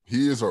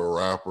 He is a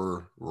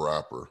rapper.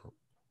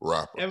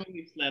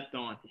 Heavily slept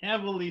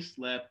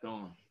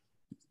on.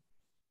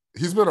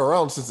 He's been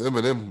around since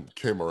Eminem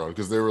came around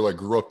because they were like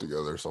grew up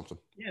together or something.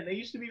 Yeah, they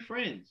used to be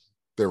friends.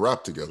 They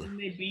rapped together. And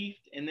they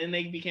beefed, and then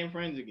they became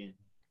friends again.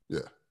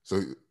 Yeah.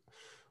 So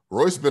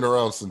Royce been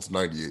around since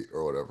 98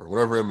 or whatever,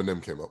 whenever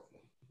Eminem came up.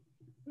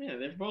 Yeah,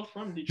 they're both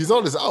from Detroit. He's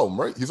on his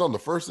album, right? He's on the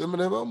first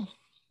Eminem album?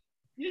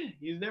 Yeah,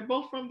 they're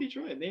both from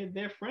Detroit.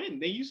 They're friends.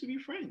 They used to be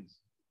friends.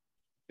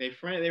 They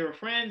were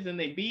friends, and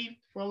they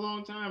beefed for a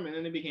long time, and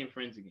then they became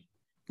friends again.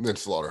 And then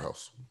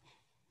Slaughterhouse.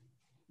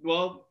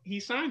 Well, he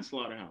signed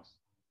Slaughterhouse.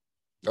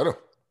 I know.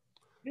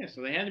 Yeah,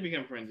 so they had to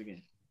become friends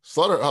again.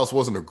 Slaughterhouse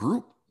wasn't a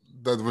group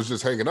that was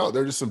just hanging out.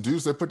 They're just some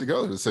dudes they put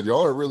together that said,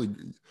 y'all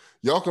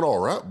can all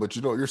rap, but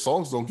your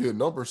songs don't get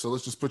numbers, so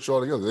let's just put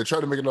y'all together. They tried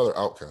to make another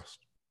Outkast.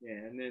 Yeah,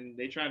 and then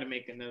they tried to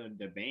make another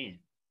The Band.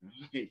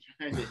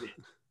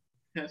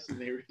 That's what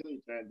they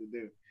really tried to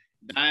do.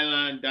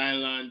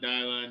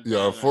 Dylon.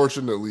 Yeah,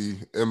 unfortunately,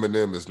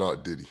 Eminem is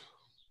not Diddy.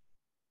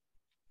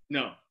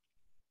 No.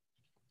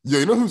 Yeah,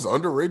 you know who's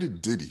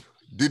underrated? Diddy.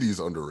 Diddy's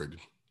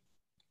underrated.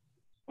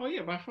 Oh,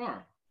 yeah, by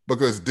far.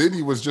 Because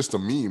Diddy was just a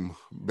meme,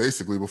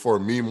 basically. Before a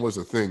meme was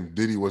a thing,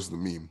 Diddy was the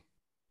meme.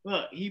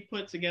 Look, he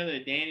put together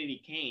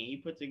Danity Kane. He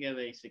put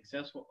together a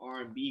successful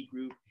R&B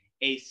group,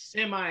 a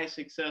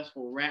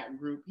semi-successful rap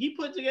group. He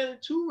put together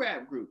 2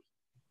 rap groups.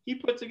 He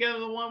put together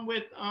the one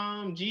with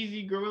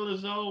Jeezy, Gorilla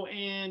Zoe,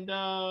 and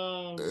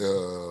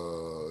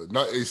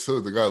not Ace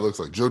Hood. The guy looks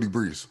like Jody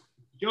Breeze.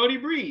 Jody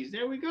Breeze.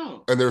 There we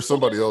go. And there's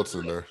somebody else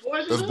in there.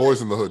 There's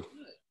Boys in the Hood.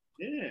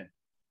 Yeah.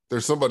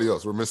 There's somebody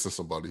else. We're missing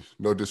somebody.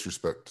 No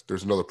disrespect.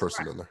 There's another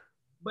person in there.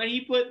 But he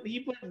put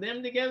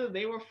them together.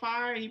 They were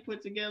fire. He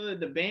put together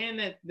the band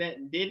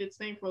that did its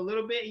thing for a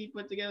little bit. He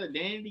put together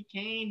Danity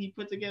Kane. He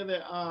put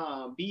together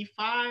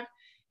B5.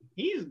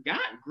 He's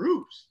got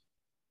groups.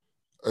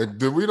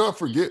 Did we not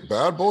forget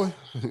Bad Boy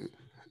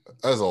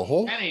as a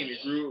whole? That ain't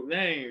a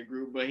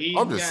group. But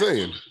I'm just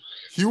saying,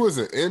 he was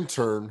an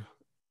intern,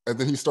 and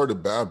then he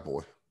started Bad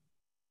Boy.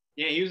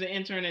 Yeah, he was an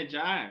intern at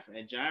Jive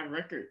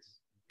Records.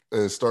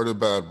 And started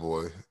Bad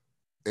Boy,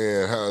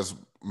 and has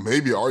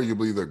maybe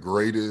arguably the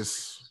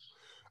greatest,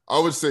 I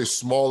would say,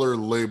 smaller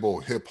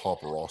label hip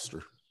hop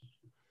roster.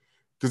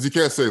 Because you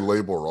can't say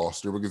label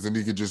roster, because then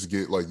you could just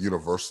get like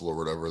Universal or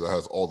whatever that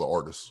has all the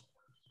artists.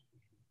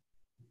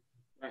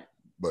 Right.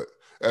 But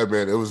hey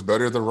man, it was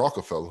better than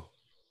Rockefeller.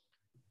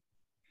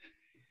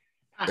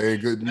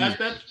 Ain't good news.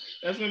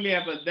 That's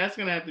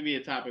gonna have to be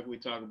a topic we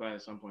talk about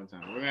at some point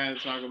in time. We're gonna have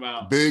to talk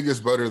about Big is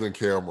better than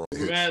Cameron.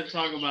 We're gonna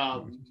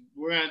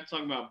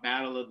talk about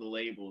battle of the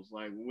labels,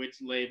 like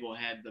which label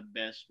had the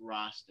best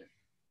roster.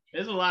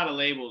 There's a lot of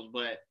labels,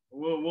 but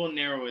we'll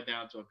narrow it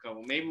down to a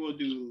couple. Maybe we'll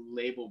do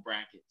label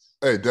brackets.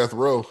 Hey, Death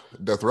Row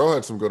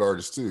had some good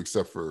artists too,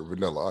 except for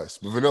Vanilla Ice.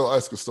 But Vanilla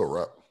Ice can still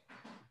rap.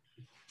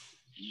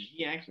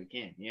 He actually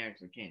can.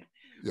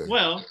 Yeah.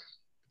 Well,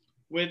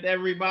 with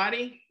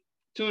everybody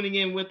tuning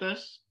in with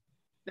us,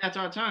 that's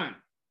our time.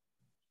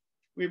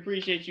 We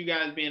appreciate you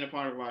guys being a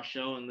part of our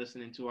show and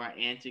listening to our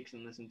antics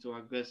and listening to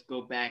our guests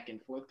go back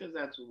and forth, because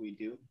that's what we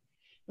do.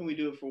 And we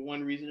do it for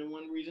one reason and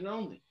one reason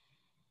only.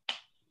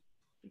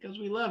 Because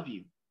we love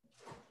you.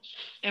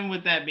 And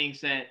with that being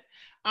said,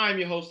 I'm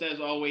your host,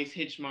 as always,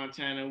 Hitch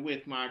Montana,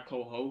 with my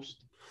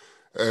co-host.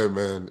 Hey,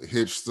 man,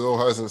 Hitch still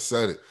hasn't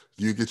said it.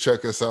 You can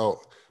check us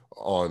out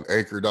on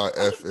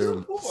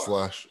anchor.fm/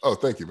 oh,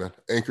 thank you, man.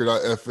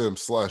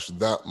 Anchor.fm/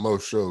 That Mo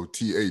Show,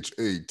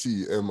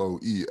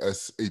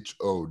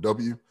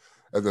 THATMOESHOW.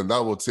 And then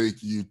that will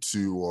take you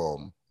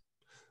to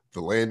the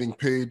landing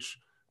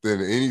page.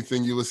 Then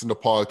anything you listen to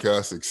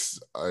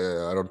podcasts,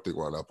 I don't think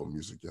we're on Apple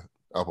Music yet.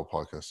 Apple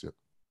Podcasts yet.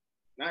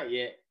 Not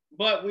yet.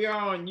 But we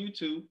are on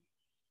YouTube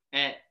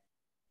at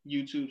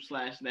YouTube/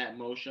 That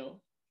Mo Show,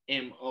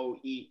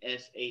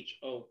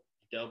 MOESHOW.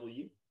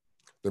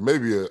 There may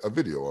be a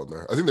video on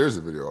there. I think there's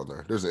a video on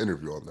there. There's an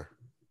interview on there.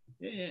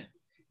 Yeah.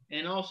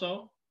 And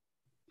also,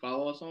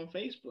 follow us on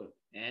Facebook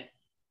at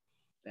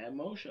That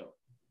Mo Show.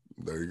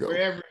 There you go. We're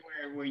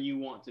everywhere where you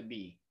want to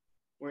be.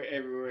 We're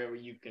everywhere where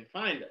you can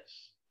find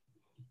us.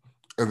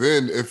 And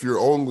then if you're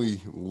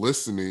only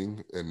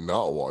listening and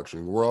not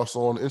watching, we're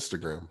also on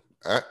Instagram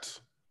at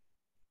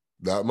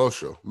That Mo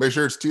Show. Make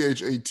sure it's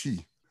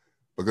THAT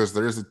because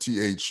there is a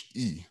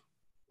THE,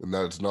 and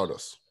that is not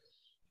us.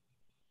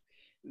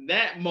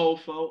 That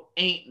mofo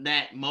ain't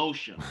that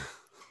motion.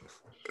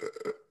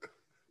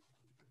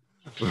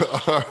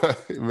 All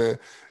right, man.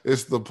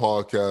 It's the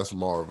podcast,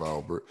 Marv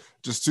Albert.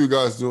 Just two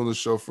guys doing the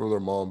show from their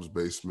mom's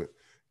basement.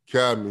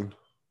 Cadman.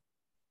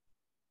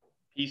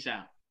 Peace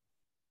out.